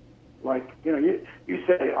it. Like, you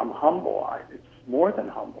say I'm humble. It's more than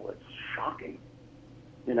humble. It's shocking.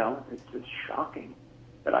 It's just shocking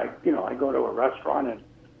that I go to a restaurant in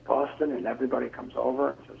Boston and everybody comes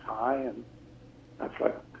over and says hi, and that's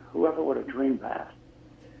like, whoever would have dreamed that?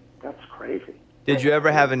 That's crazy. Did you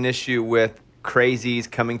ever have an issue with crazies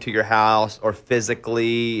coming to your house or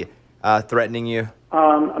physically threatening you?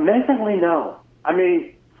 Amazingly, no. I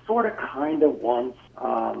mean, sort of, kind of once,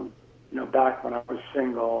 back when I was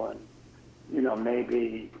single, and,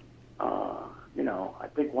 maybe, I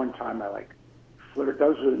think one time I, flirted.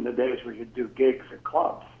 Those were in the days where you'd do gigs at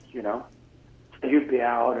clubs, So you'd be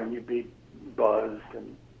out and you'd be buzzed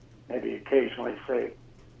and maybe occasionally say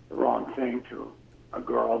the wrong thing to a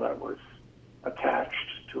girl that was attached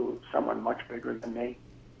to someone much bigger than me,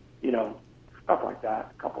 stuff like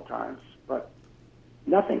that a couple times, but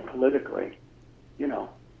nothing politically,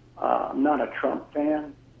 I'm not a Trump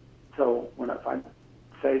fan, so if I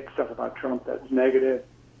say stuff about Trump that's negative,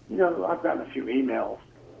 I've gotten a few emails,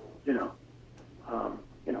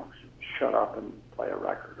 shut up and play a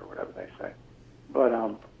record or whatever they say, but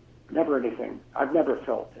never anything. I've never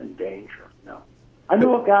felt in danger. No, I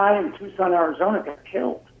knew a guy in Tucson, Arizona, got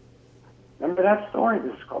killed. Remember that story?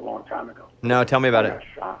 This is a long time ago. No, tell me about it.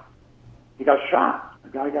 He got shot. The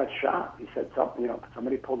guy got shot. He said something,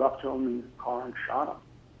 somebody pulled up to him in the car and shot him.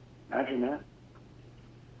 Imagine that.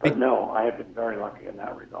 But no, I have been very lucky in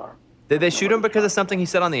that regard. Did they shoot him because of something he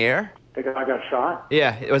said on the air? The guy got shot?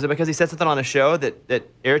 Yeah. Was it because he said something on a show that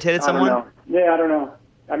irritated someone? I don't know. Yeah, I don't know.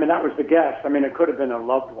 I mean, that was the guess. I mean, it could have been a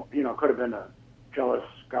loved one. It could have been a jealous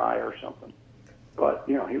guy or something. But,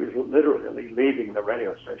 he was literally leaving the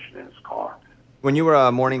radio station in his car. When you were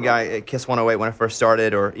a morning guy at Kiss 108 when it first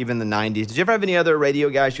started, or even the 90s, did you ever have any other radio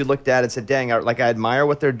guys you looked at and said, dang, I admire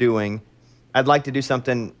what they're doing. I'd like to do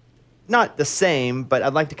something, not the same, but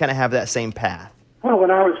I'd like to kind of have that same path? Well,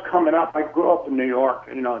 when I was coming up, I grew up in New York.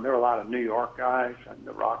 There were a lot of New York guys and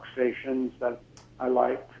the rock stations that I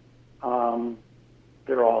liked.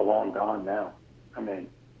 They're all long gone now. I mean,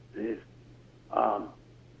 geez.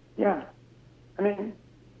 Yeah. I mean,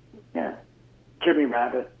 yeah. Jimmy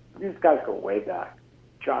Rabbit. These guys go way back.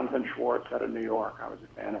 Jonathan Schwartz out of New York. I was a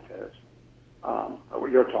fan of his.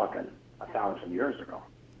 You're talking 1,000 years ago,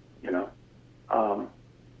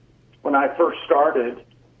 When I first started,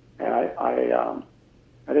 I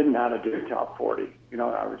didn't know how to do top 40.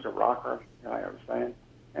 I was a rocker, I was saying.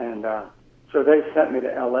 And so they sent me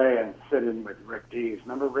to L.A. and sit in with Rick Dees.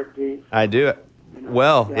 Remember Rick Dees? I do.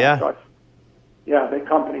 Well, yeah. So the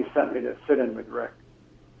company sent me to sit in with Rick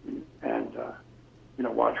and,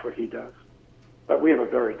 watch what he does. But we have a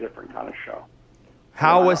very different kind of show.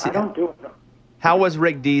 How was he? I don't do it. How was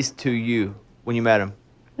Rick Dees to you when you met him?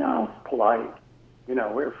 Polite.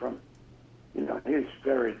 We're from, he's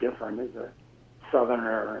very different. He's a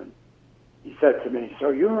Southerner, and he said to me, "So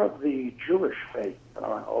you're of the Jewish faith?" And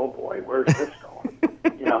I went, "Oh boy, where's this going?"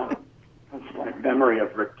 That's my memory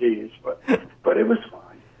of Rick Dees, but it was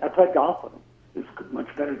fine. I played golf with him. He's much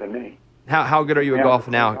better than me. How good are you at golf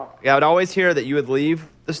now? I would always hear that you would leave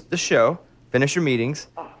the show, finish your meetings,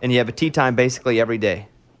 and you have a tee time basically every day.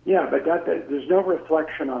 Yeah, but there's no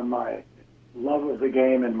reflection on my love of the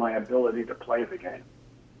game and my ability to play the game.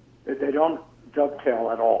 They don't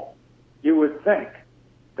dovetail at all. You would think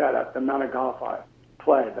that at the amount of golf I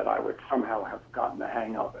play that I would somehow have gotten the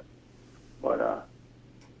hang of it. But,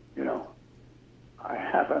 I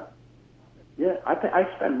haven't. Yeah, I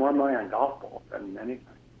spend more money on golf balls than anything.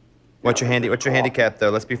 What's your handicap, though?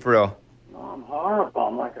 Let's be for real. No, I'm horrible.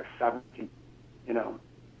 I'm like a 17,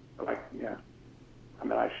 yeah. I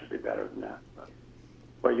mean, I should be better than that. But,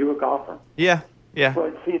 were you a golfer? Yeah.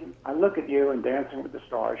 Well, see, I look at you and Dancing with the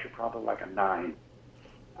Stars, you're probably like a 9.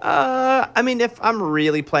 I mean, if I'm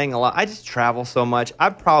really playing a lot, I just travel so much.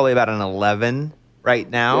 I'm probably about an 11 right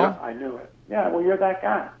now. Yeah, I knew it. Yeah, well, you're that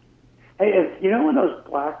guy. Hey, in those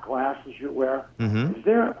black glasses you wear, is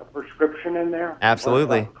there a prescription in there?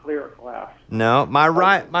 Absolutely. Or clear glass? No, my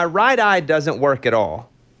right eye doesn't work at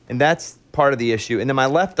all, and that's part of the issue. And then my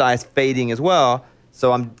left eye is fading as well.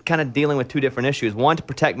 So I'm kind of dealing with two different issues. One, to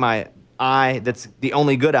protect my eye that's the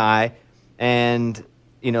only good eye. And,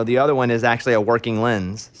 the other one is actually a working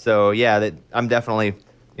lens. So, yeah, I'm definitely,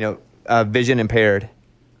 vision impaired.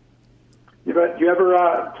 Do you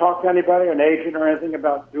ever talk to anybody, an agent or anything,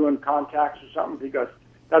 about doing contacts or something? Because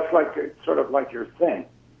that's sort of like your thing,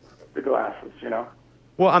 the glasses,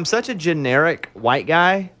 Well, I'm such a generic white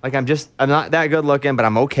guy. I'm not that good looking, but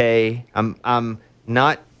I'm okay. I'm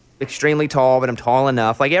not extremely tall, but I'm tall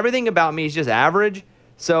enough. Everything about me is just average.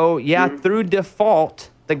 So yeah, through default,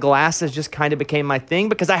 the glasses just kind of became my thing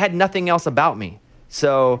because I had nothing else about me.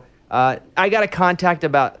 So I got a contact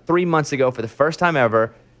about 3 months ago for the first time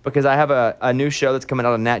ever because I have a new show that's coming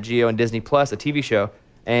out on Nat Geo and Disney Plus, a TV show,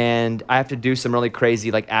 and I have to do some really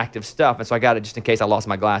crazy active stuff. And so I got it just in case I lost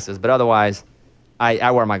my glasses. But otherwise,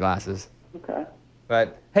 I wear my glasses. Okay.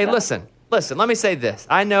 But hey, listen. Let me say this.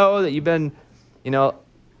 I know that you've been, a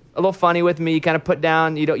little funny with me. You kind of put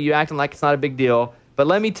down, you acting like it's not a big deal. But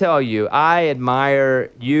let me tell you, I admire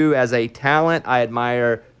you as a talent. I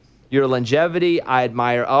admire your longevity. I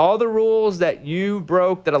admire all the rules that you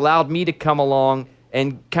broke that allowed me to come along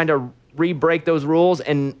and kind of re-break those rules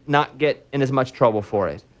and not get in as much trouble for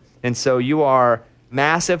it. And so you are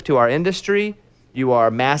massive to our industry. You are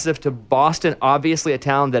massive to Boston, obviously a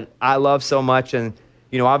town that I love so much. And,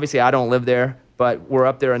 obviously I don't live there, but we're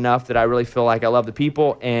up there enough that I really feel like I love the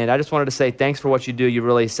people. And I just wanted to say thanks for what you do. You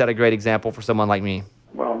really set a great example for someone like me.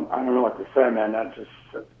 Well, I don't know what to say, man.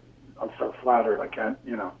 I'm so flattered. I can't,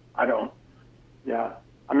 I don't, yeah.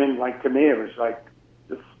 I mean, to me, it was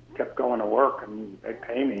just kept going to work and they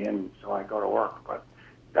pay me, and so I go to work. But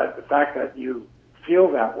the fact that you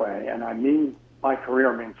feel that way, and I mean, my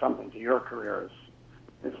career means something to your career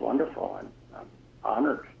is wonderful, and I'm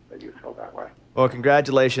honored that you feel that way. Well,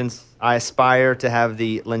 congratulations. I aspire to have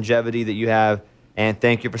the longevity that you have, and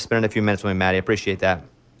thank you for spending a few minutes with me, Matty. I appreciate that.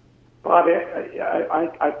 Bobby,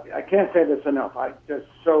 I can't say this enough. I'm just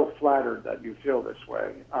so flattered that you feel this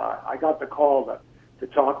way. I got the call to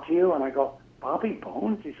talk to you, and I go, Bobby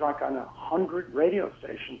Bones? He's on 100 radio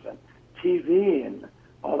stations and TV and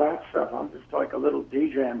all that stuff. I'm just like a little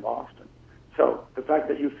DJ in Boston. So the fact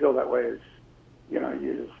that you feel that way is,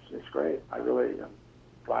 it's great. I really am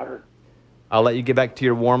flattered. I'll let you get back to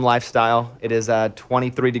your warm lifestyle. It is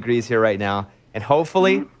 23 degrees here right now. And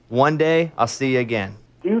hopefully, one day, I'll see you again.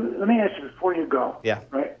 Let me ask you before you go. Yeah.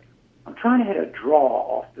 Right? I'm trying to hit a draw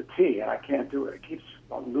off the tee, and I can't do it. It keeps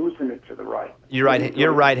losing it to the right.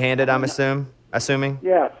 You're right-handed, I'm assuming?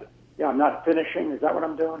 Yes. Yeah, I'm not finishing. Is that what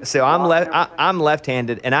I'm doing? So I'm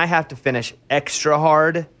left-handed, and I have to finish extra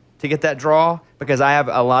hard to get that draw because I have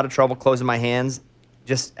a lot of trouble closing my hands.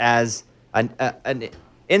 Just as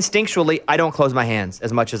instinctually, I don't close my hands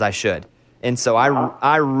as much as I should, and so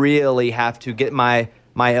I really have to get my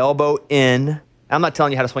elbow in. I'm not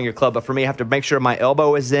telling you how to swing your club, but for me, I have to make sure my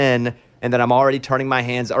elbow is in and that I'm already turning my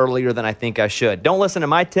hands earlier than I think I should. Don't listen to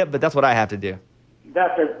my tip, but that's what I have to do.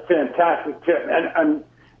 That's a fantastic tip, and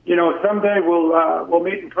someday we'll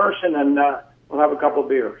meet in person and we'll have a couple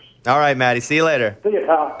beers. All right, Matty. See you later. See you,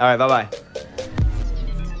 pal. All right, bye-bye.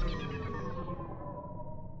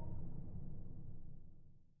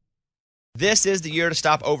 This is the year to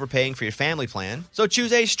stop overpaying for your family plan. So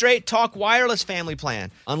choose a Straight Talk Wireless family plan.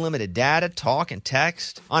 Unlimited data, talk, and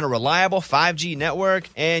text on a reliable 5G network.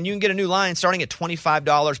 And you can get a new line starting at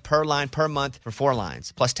 $25 per line per month for 4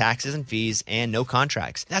 lines, plus taxes and fees and no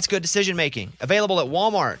contracts. That's good decision making. Available at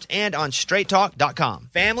Walmart and on straighttalk.com.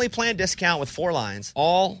 Family plan discount with 4 lines,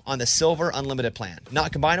 all on the Silver Unlimited plan.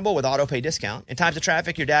 Not combinable with auto pay discount. In times of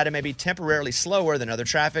traffic, your data may be temporarily slower than other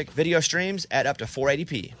traffic. Video streams at up to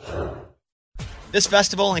 480p. This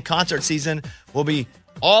festival and concert season will be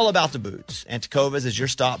all about the boots, and Tecovas is your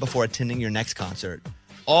stop before attending your next concert.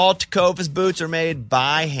 All Tecovas boots are made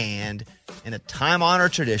by hand in a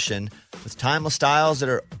time-honored tradition with timeless styles that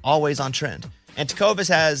are always on trend. And Tecovas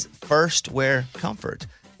has first wear comfort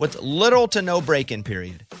with little to no break-in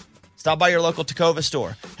period. Stop by your local Tecovas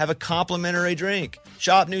store, have a complimentary drink,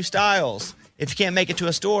 shop new styles. If you can't make it to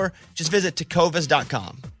a store, just visit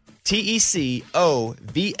tecovas.com. Tecovas.com.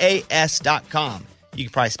 You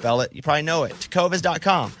can probably spell it. You probably know it.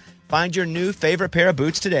 Tecovas.com. Find your new favorite pair of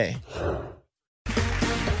boots today.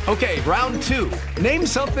 Okay, round 2. Name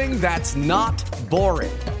something that's not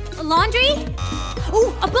boring. A laundry?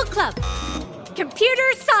 Ooh, a book club.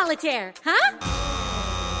 Computer solitaire, huh?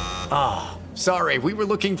 Ah, sorry. We were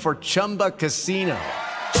looking for Chumba Casino.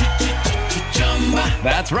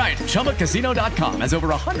 That's right. ChumbaCasino.com has over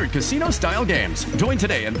 100 casino-style games. Join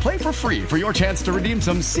today and play for free for your chance to redeem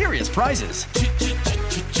some serious prizes.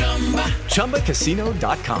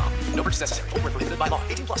 ChumbaCasino.com. No purchase necessary. Void where prohibited by law.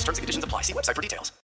 18+ terms and conditions apply. See website for details.